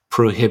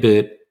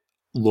prohibit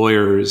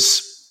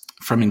lawyers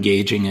from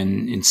engaging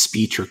in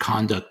speech or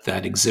conduct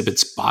that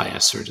exhibits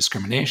bias or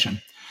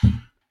discrimination.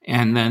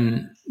 And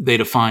then they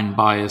define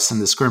bias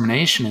and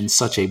discrimination in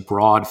such a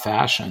broad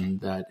fashion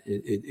that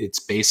it's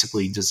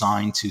basically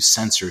designed to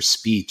censor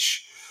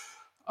speech,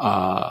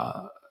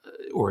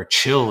 or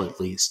chill at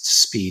least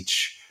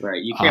speach.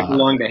 Right. You can't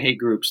belong to hate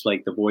groups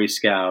like the Boy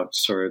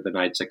Scouts or the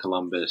Knights of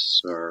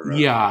Columbus.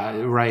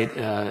 Yeah, right.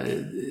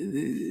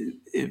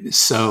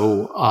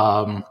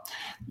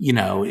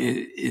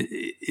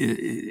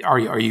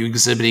 Are you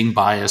exhibiting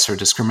bias or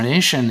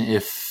discrimination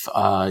if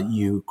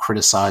you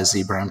criticize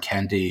Ibram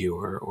Kendi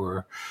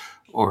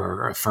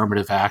or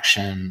affirmative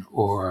action,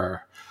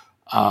 or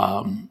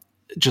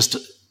just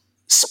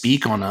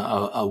speak on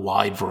a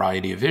wide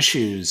variety of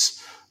issues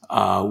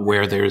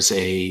where there's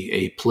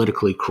a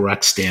politically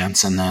correct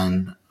stance and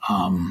then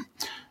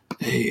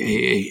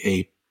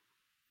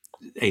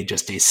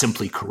just a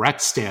simply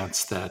correct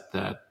stance that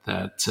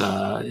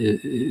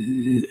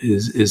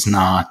is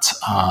not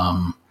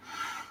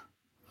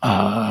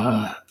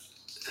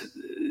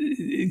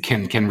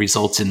can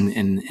result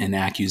in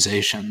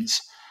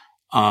accusations.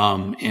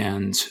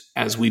 And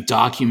as we've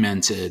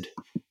documented,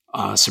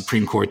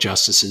 Supreme Court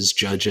justices,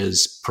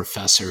 judges,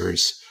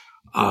 professors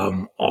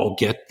all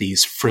get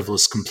these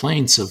frivolous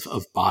complaints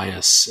of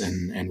bias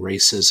and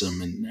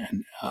racism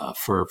and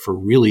for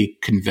really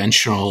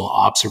conventional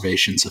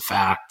observations of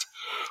fact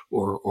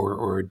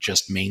or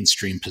just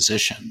mainstream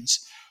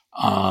positions.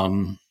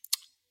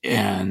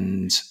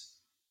 And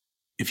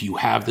if you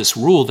have this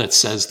rule that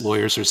says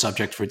lawyers are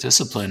subject for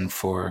discipline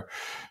for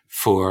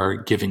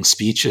giving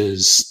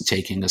speeches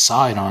taking a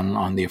side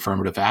on the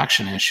affirmative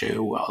action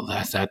issue, well,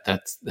 that's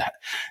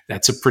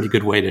a pretty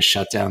good way to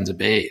shut down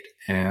debate.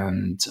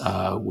 And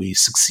we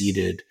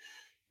succeeded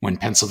when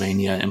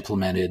Pennsylvania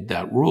implemented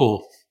that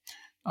rule.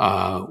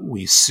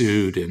 We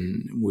sued,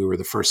 and we were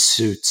the first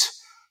suit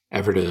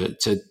ever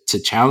to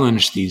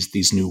challenge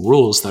these new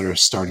rules that are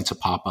starting to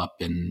pop up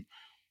in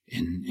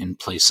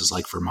places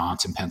like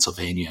Vermont and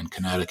Pennsylvania and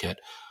Connecticut.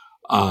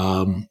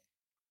 And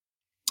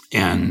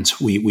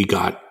we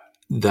got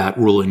that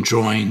rule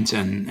enjoined,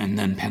 and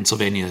then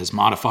Pennsylvania has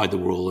modified the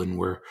rule, and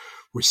we're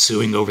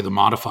suing over the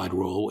modified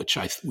rule, which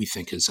we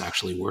think is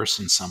actually worse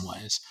in some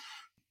ways.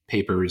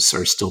 Papers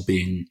are still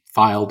being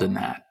filed in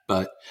that,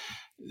 but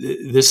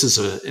this is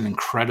an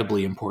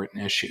incredibly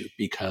important issue,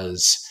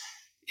 because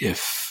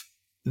if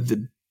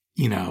the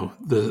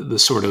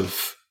sort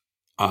of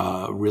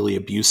really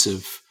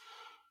abusive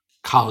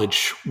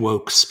college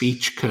woke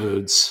speech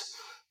codes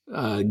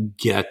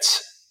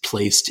get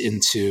placed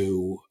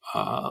into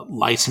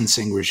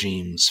licensing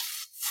regimes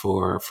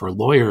for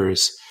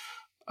lawyers,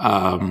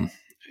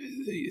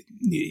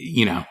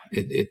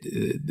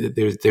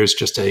 there's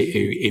just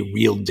a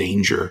real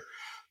danger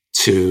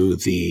to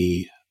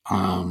the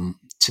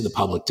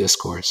public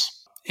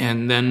discourse.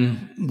 And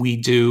then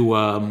we've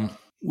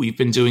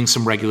been doing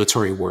some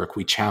regulatory work.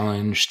 We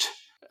challenged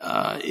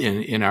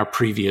in our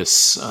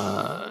previous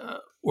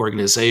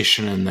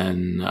organization, and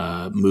then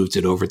moved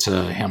it over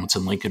to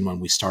Hamilton Lincoln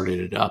when we started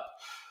it up.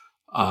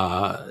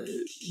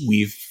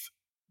 We've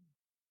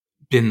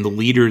been the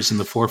leaders in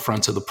the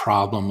forefront of the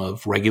problem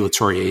of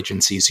regulatory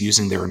agencies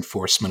using their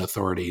enforcement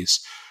authorities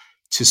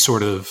to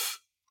sort of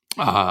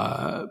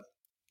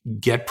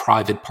get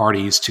private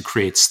parties to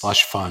create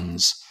slush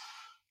funds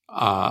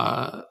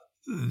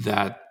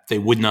that they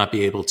would not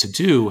be able to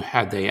do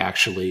had they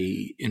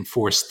actually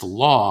enforced the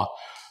law.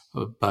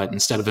 But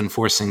instead of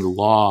enforcing the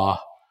law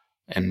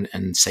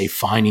and say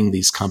fining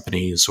these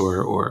companies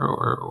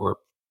or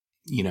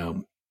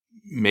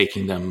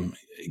making them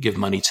give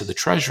money to the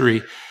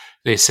Treasury,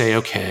 they say,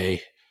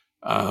 okay,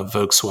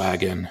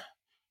 Volkswagen,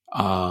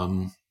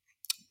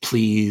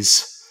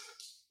 please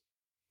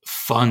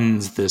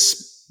fund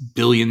this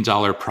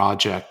billion-dollar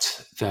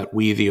project that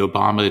we, the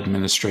Obama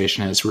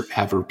administration,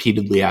 have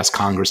repeatedly asked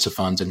Congress to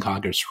fund, and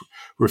Congress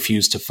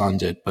refused to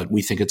fund it. But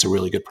we think it's a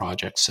really good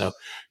project, so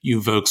you,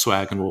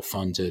 Volkswagen, will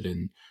fund it,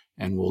 and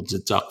we'll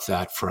deduct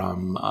that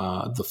from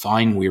the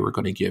fine we were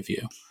going to give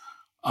you.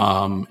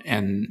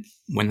 And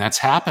when that's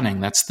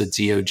happening, that's the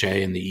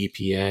DOJ and the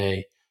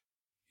EPA,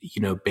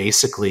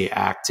 basically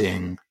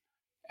acting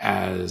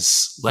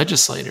as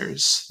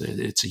legislators.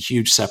 It's a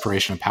huge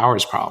separation of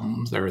powers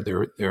problem. They're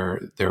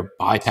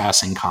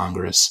bypassing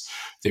Congress.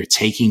 They're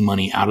taking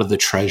money out of the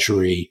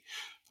Treasury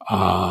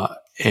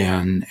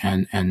and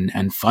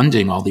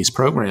funding all these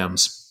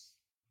programs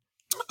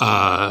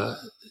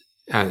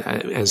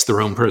as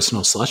their own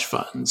personal slush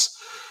funds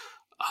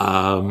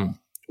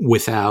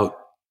without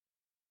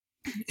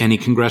any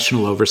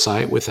congressional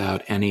oversight,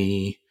 without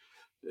any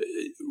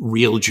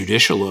real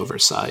judicial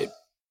oversight.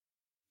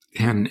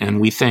 And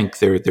we think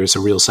there's a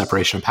real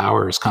separation of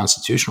powers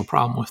constitutional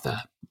problem with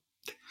that.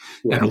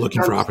 Yeah, and are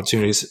looking for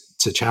opportunities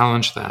to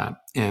challenge that.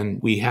 And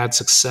we had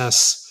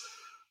success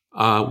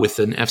with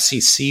an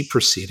FCC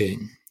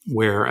proceeding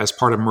where, as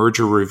part of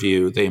merger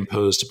review, they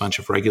imposed a bunch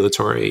of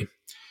regulatory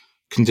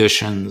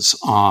conditions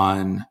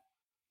on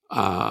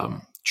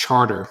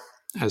Charter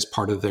as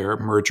part of their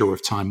merger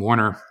with Time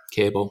Warner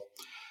Cable.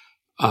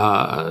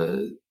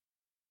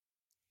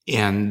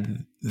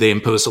 And they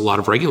imposed a lot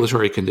of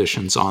regulatory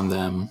conditions on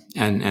them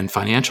and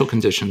financial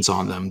conditions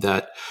on them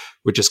that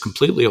were just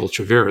completely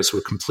ultra vires,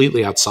 were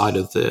completely outside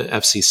of the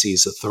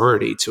FCC's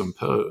authority to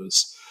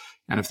impose.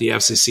 And if the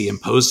FCC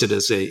imposed it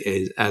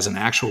as an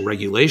actual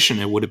regulation,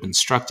 it would have been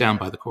struck down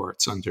by the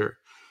courts under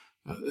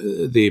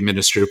the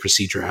Administrative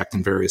Procedure Act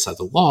and various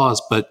other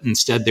laws. But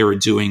instead, they were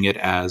doing it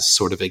as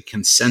sort of a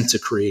consent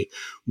decree.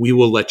 We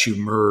will let you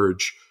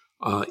merge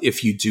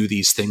if you do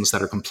these things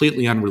that are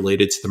completely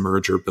unrelated to the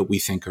merger, but we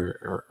think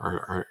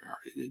are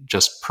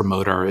just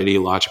promote our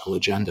ideological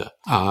agenda.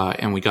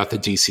 And we got the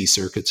DC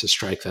Circuit to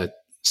strike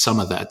some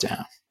of that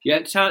down. Yeah,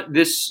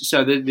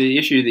 the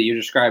issue that you're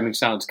describing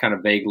sounds kind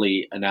of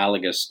vaguely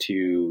analogous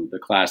to the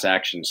class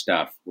action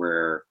stuff,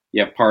 where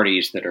you have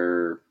parties that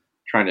are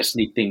trying to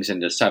sneak things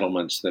into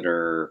settlements that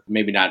are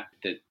maybe not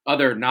that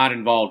other not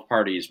involved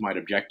parties might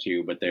object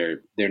to, but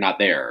they're not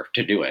there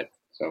to do it.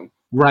 So.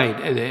 Right.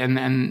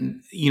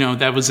 And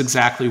that was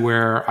exactly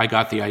where I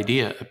got the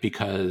idea,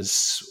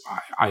 because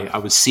I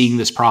was seeing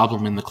this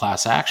problem in the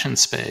class action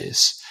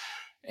space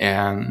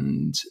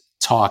and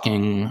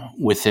talking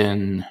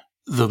within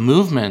the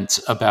movement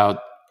about,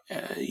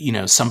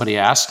 somebody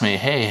asked me,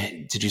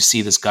 hey, did you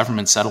see this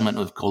government settlement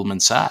with Goldman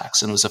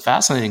Sachs? And it was a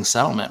fascinating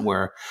settlement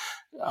where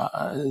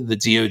the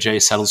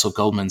DOJ settles with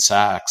Goldman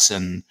Sachs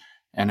and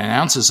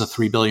announces a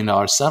 $3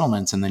 billion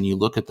settlement. And then you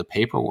look at the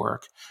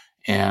paperwork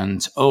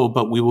and,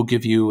 but we will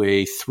give you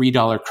a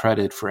 $3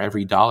 credit for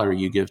every dollar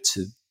you give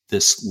to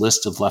this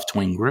list of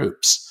left-wing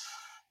groups.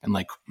 And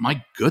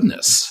my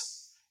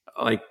goodness,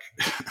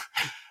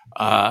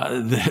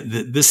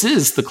 this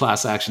is the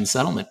class action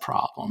settlement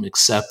problem,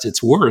 except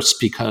it's worse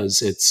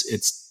because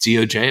it's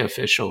DOJ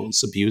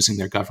officials abusing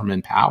their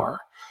government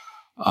power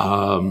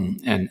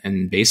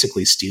and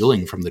basically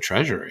stealing from the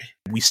Treasury.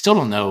 We still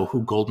don't know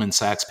who Goldman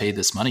Sachs paid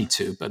this money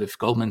to, but if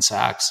Goldman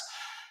Sachs,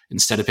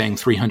 instead of paying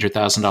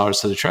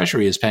 $300,000 to the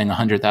Treasury, is paying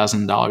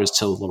 $100,000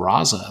 to La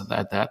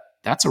Raza,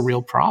 that's a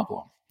real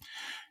problem.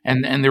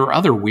 And there were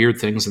other weird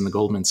things in the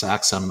Goldman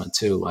Sachs settlement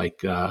too,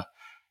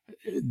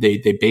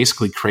 they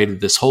basically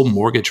created this whole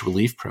mortgage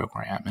relief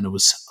program, and it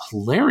was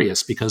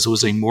hilarious because it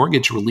was a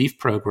mortgage relief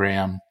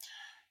program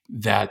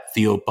that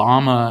the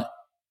Obama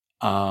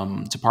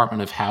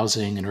Department of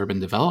Housing and Urban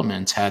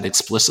Development had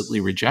explicitly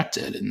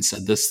rejected and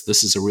said this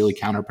is a really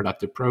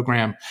counterproductive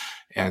program,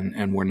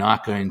 and we're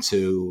not going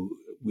to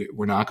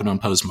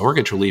impose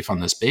mortgage relief on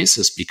this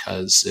basis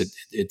because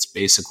it's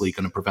basically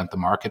going to prevent the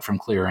market from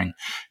clearing.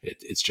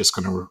 It's just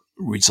going to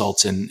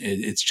result in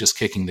it's just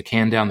kicking the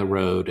can down the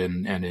road,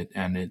 and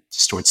it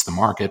distorts the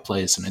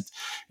marketplace, and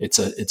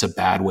it's a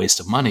bad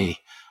waste of money.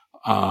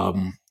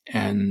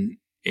 And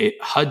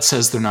HUD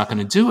says they're not going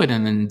to do it,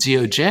 and then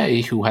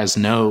DOJ, who has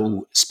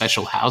no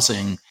special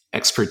housing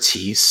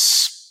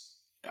expertise,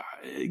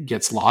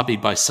 gets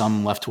lobbied by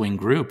some left-wing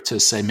group to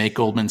say make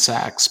Goldman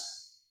Sachs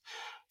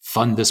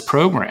fund this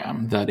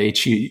program that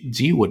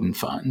HUD wouldn't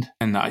fund.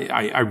 And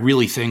I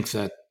really think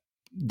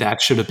that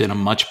should have been a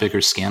much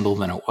bigger scandal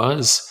than it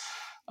was.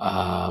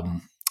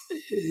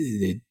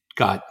 It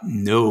got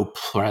no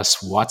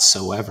press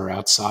whatsoever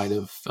outside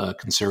of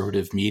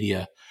conservative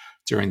media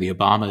during the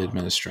Obama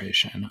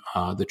administration.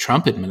 The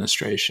Trump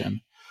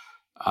administration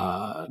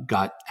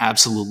got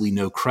absolutely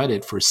no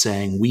credit for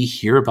saying, we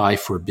hereby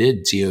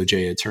forbid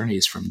DOJ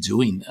attorneys from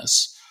doing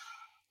this.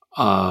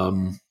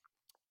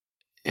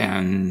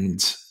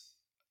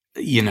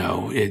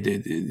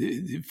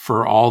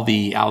 For all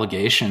the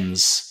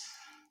allegations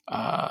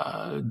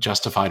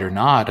justified or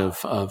not,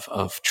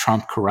 of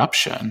Trump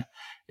corruption.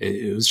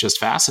 It was just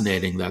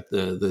fascinating that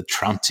the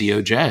Trump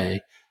DOJ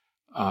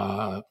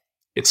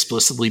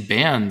explicitly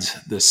banned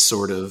this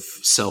sort of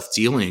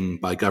self-dealing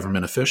by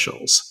government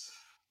officials.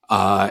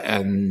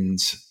 And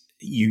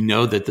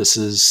that this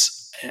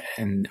is,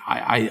 and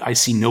I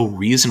see no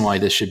reason why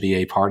this should be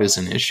a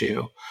partisan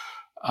issue.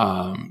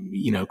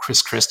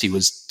 Chris Christie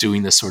was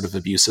doing this sort of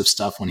abusive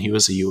stuff when he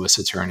was a U.S.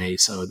 attorney.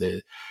 So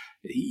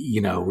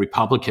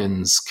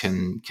Republicans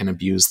can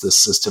abuse this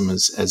system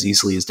as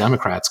easily as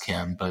Democrats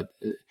can, but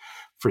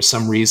for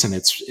some reason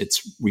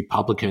it's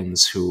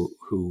Republicans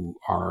who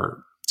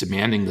are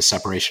demanding the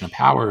separation of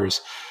powers.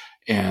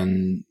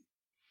 And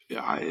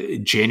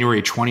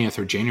January 20th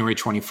or January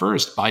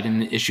 21st,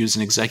 Biden issues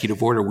an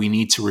executive order. We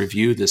need to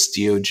review this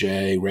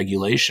DOJ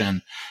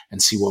regulation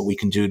and see what we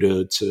can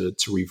do to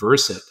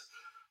reverse it.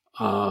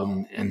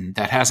 And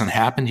that hasn't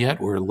happened yet.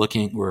 We're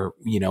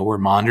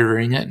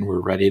monitoring it and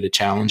we're ready to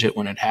challenge it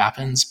when it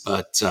happens.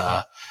 But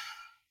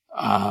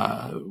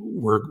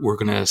we're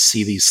going to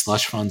see these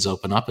slush funds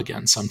open up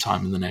again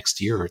sometime in the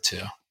next year or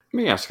two.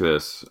 Let me ask you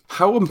this: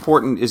 how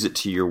important is it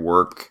to your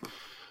work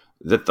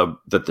that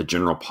the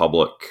general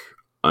public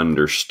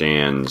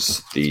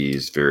understands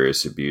these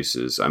various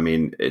abuses? I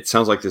mean, it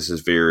sounds like this is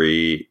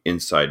very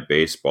inside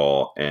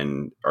baseball.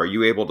 And are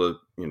you able to,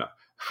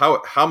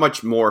 how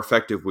much more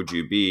effective would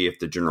you be if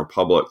the general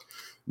public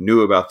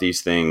knew about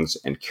these things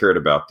and cared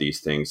about these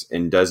things?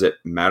 And does it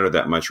matter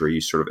that much? Or are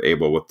you sort of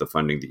able, with the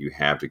funding that you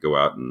have, to go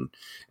out and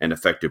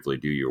effectively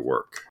do your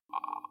work?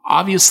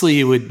 Obviously,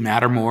 it would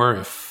matter more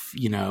if,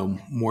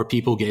 more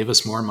people gave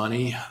us more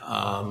money.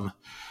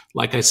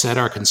 Like I said,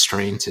 our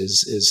constraint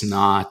is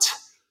not,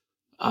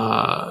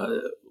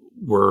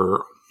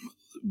 we're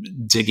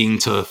digging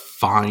to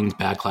find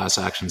bad class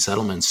action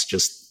settlements.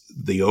 Just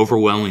the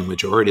overwhelming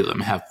majority of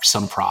them have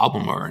some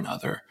problem or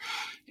another.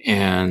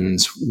 And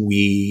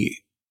we're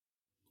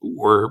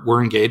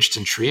engaged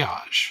in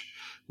triage.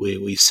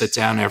 We sit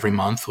down every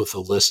month with a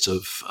list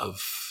of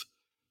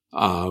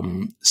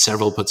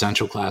several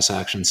potential class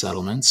action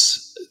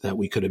settlements that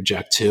we could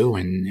object to,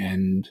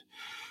 and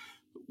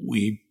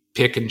we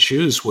pick and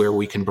choose where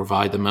we can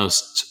provide the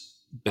most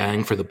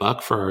bang for the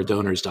buck for our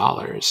donors'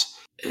 dollars.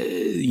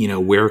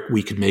 Where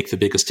we could make the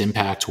biggest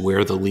impact,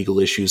 where the legal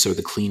issues are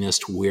the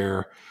cleanest,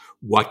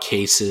 what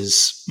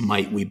cases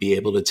might we be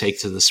able to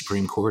take to the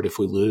Supreme Court if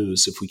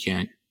we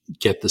can't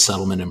get the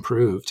settlement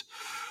improved.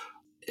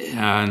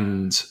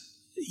 And,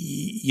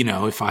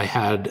 if I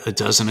had a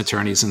dozen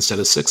attorneys instead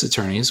of 6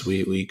 attorneys,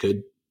 we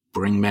could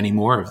bring many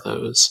more of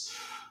those.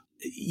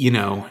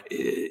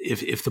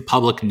 If the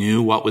public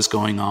knew what was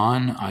going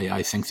on,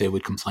 I think they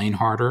would complain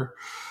harder.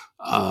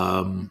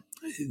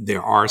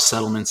 There are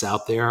settlements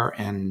out there,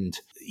 and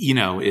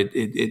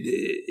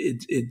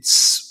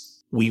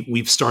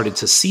we've started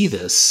to see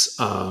this.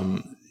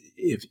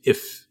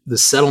 If the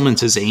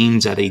settlement is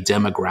aimed at a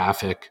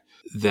demographic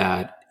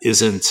that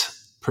isn't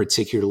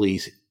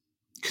particularly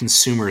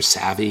consumer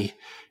savvy,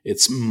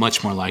 it's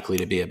much more likely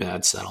to be a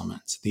bad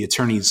settlement. The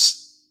attorneys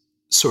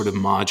sort of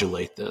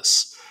modulate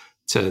this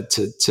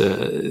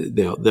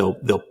they'll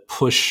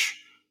push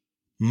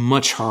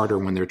much harder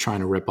when they're trying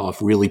to rip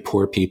off really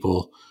poor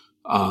people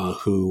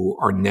who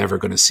are never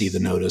going to see the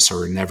notice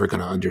or are never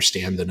going to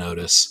understand the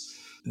notice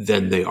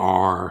than they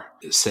are,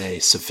 say,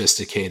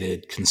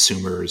 sophisticated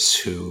consumers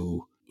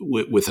who,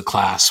 with a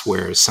class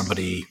where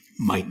somebody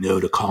might know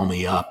to call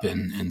me up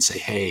and say,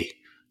 hey,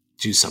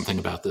 do something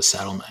about this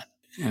settlement.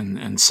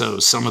 And so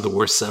some of the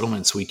worst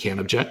settlements we can't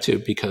object to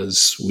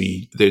because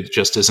there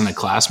just isn't a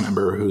class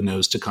member who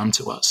knows to come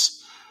to us.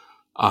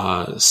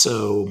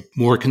 So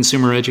more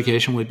consumer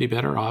education would be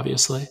better,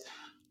 obviously.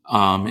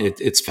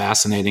 It's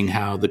fascinating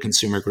how the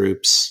consumer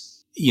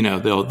groups,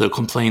 they'll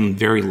complain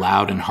very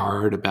loud and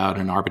hard about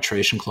an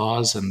arbitration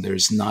clause, and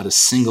there's not a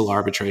single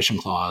arbitration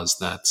clause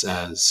that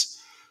says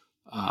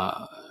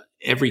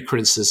every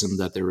criticism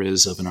that there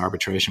is of an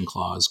arbitration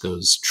clause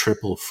goes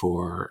triple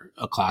for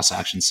a class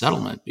action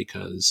settlement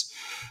because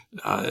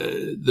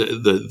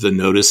the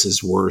notice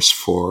is worse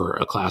for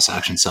a class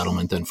action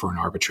settlement than for an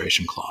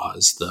arbitration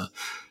clause.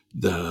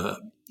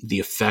 The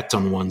effect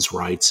on one's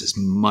rights is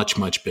much,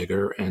 much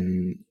bigger.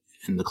 And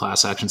in the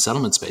class action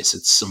settlement space,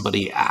 it's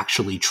somebody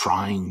actually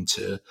trying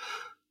to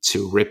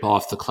rip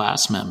off the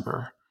class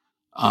member.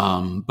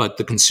 But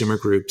the consumer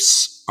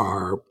groups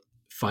are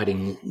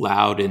fighting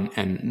loud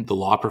and the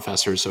law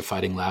professors are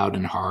fighting loud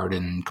and hard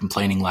and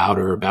complaining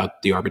louder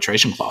about the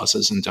arbitration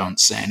clauses and don't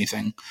say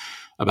anything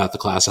about the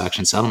class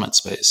action settlement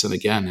space. And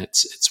again,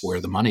 it's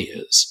where the money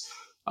is.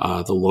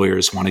 The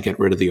lawyers want to get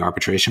rid of the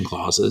arbitration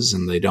clauses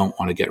and they don't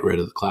want to get rid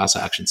of the class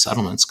action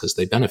settlements because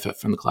they benefit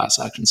from the class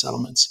action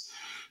settlements.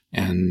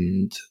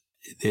 And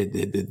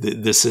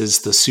this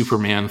is the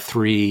Superman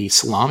 3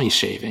 salami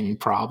shaving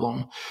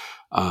problem.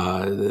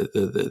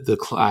 The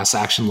class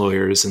action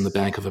lawyers in the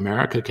Bank of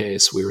America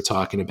case we were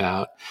talking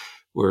about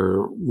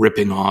were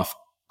ripping off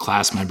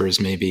class members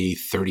maybe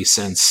 30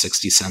 cents,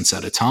 60 cents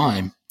at a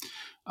time.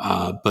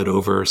 But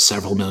over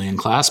several million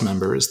class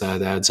members,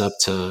 that adds up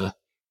to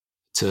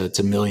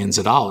to millions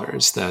of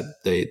dollars that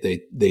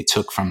they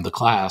took from the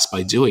class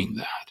by doing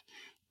that.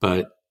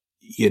 But,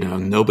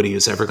 nobody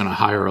is ever going to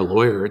hire a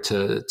lawyer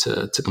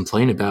to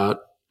complain about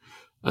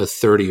a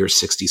 30 or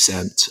 60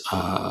 cent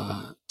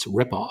to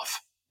rip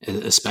off,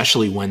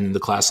 especially when the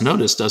class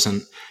notice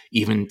doesn't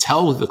even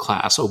tell the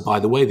class, oh, by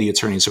the way, the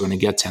attorneys are going to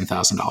get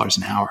 $10,000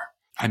 an hour.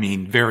 I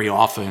mean, very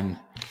often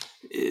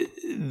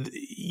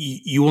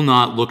you will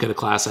not look at a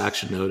class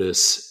action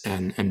notice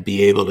and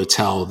be able to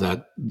tell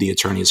that the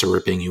attorneys are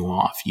ripping you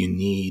off. You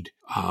need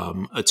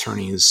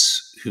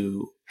attorneys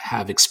who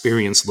have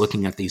experience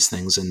looking at these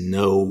things and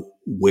know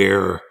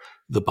where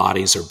the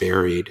bodies are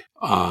buried,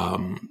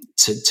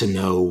 to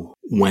know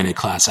when a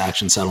class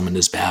action settlement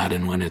is bad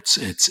and when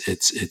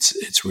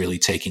it's really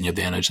taking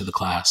advantage of the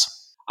class.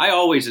 I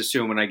always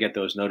assume when I get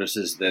those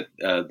notices that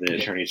the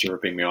attorneys are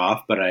ripping me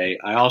off, but I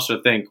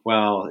also think,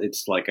 well,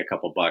 it's like a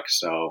couple bucks,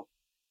 so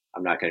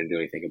I'm not going to do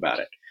anything about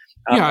it.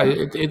 Yeah,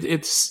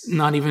 it's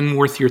not even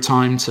worth your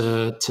time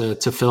to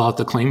fill out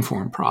the claim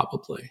form,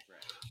 probably.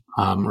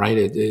 Right?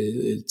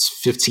 It's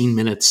 15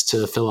 minutes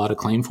to fill out a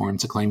claim form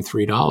to claim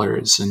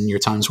 $3, and your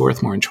time's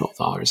worth more than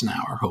 $12 an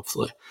hour,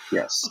 hopefully.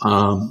 Yes.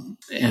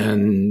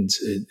 And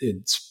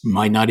it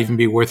might not even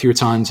be worth your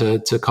time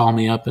to call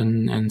me up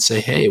and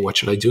say, hey, what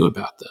should I do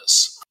about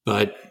this?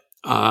 But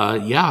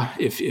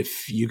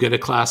if you get a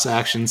class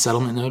action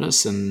settlement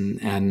notice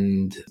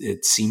and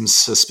it seems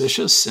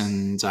suspicious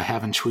and I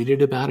haven't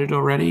tweeted about it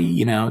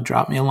already,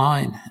 drop me a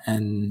line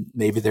and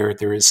maybe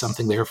there is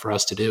something there for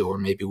us to do, or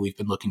maybe we've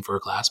been looking for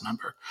a class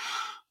member.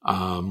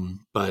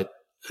 But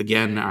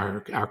again,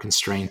 our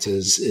constraint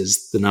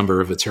is the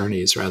number of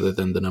attorneys rather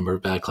than the number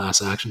of bad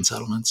class action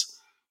settlements.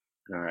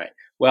 All right.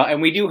 Well,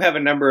 and we do have a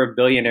number of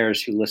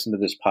billionaires who listen to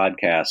this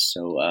podcast.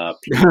 So, Elon,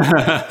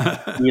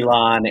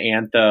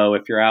 Antho,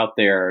 if you're out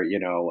there,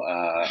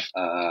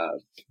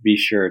 be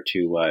sure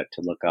to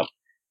look up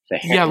the.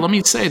 Yeah, let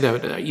me say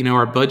that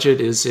our budget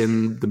is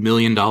in the $1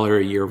 million a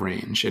year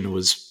range, and it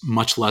was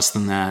much less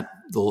than that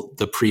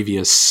the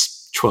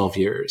previous 12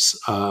 years.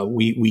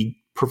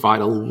 We provide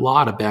a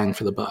lot of bang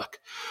for the buck.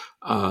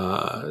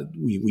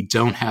 We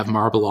don't have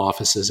marble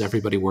offices.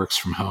 Everybody works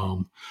from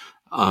home.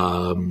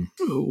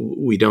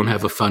 We don't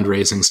have a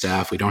fundraising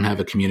staff. We don't have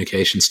a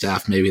communication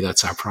staff. Maybe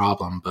that's our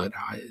problem, but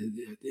I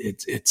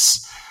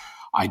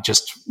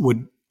just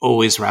would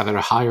always rather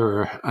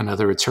hire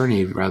another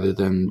attorney rather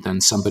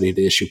than somebody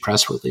to issue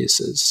press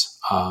releases.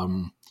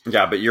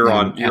 Yeah, but you're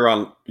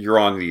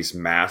on these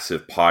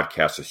massive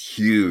podcasts with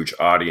huge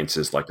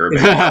audiences like Urban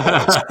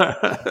Cowboys.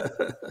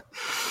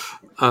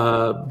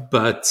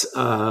 But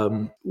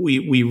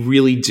we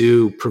really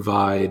do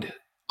provide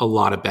a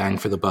lot of bang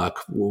for the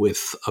buck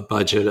with a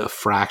budget a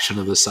fraction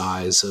of the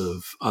size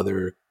of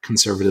other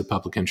conservative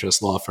public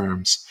interest law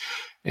firms.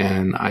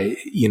 And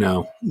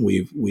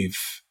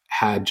we've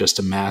had just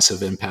a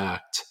massive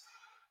impact.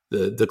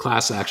 The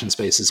class action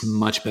space is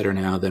much better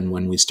now than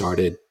when we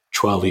started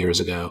 12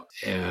 years ago.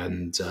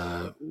 And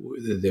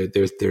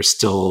there's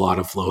still a lot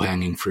of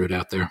low-hanging fruit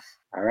out there.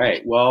 All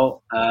right.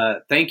 Well,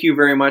 thank you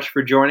very much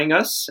for joining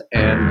us,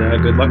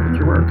 and good luck with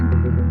your work.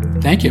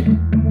 Thank you.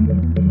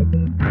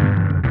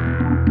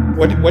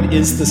 What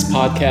is this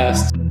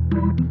podcast?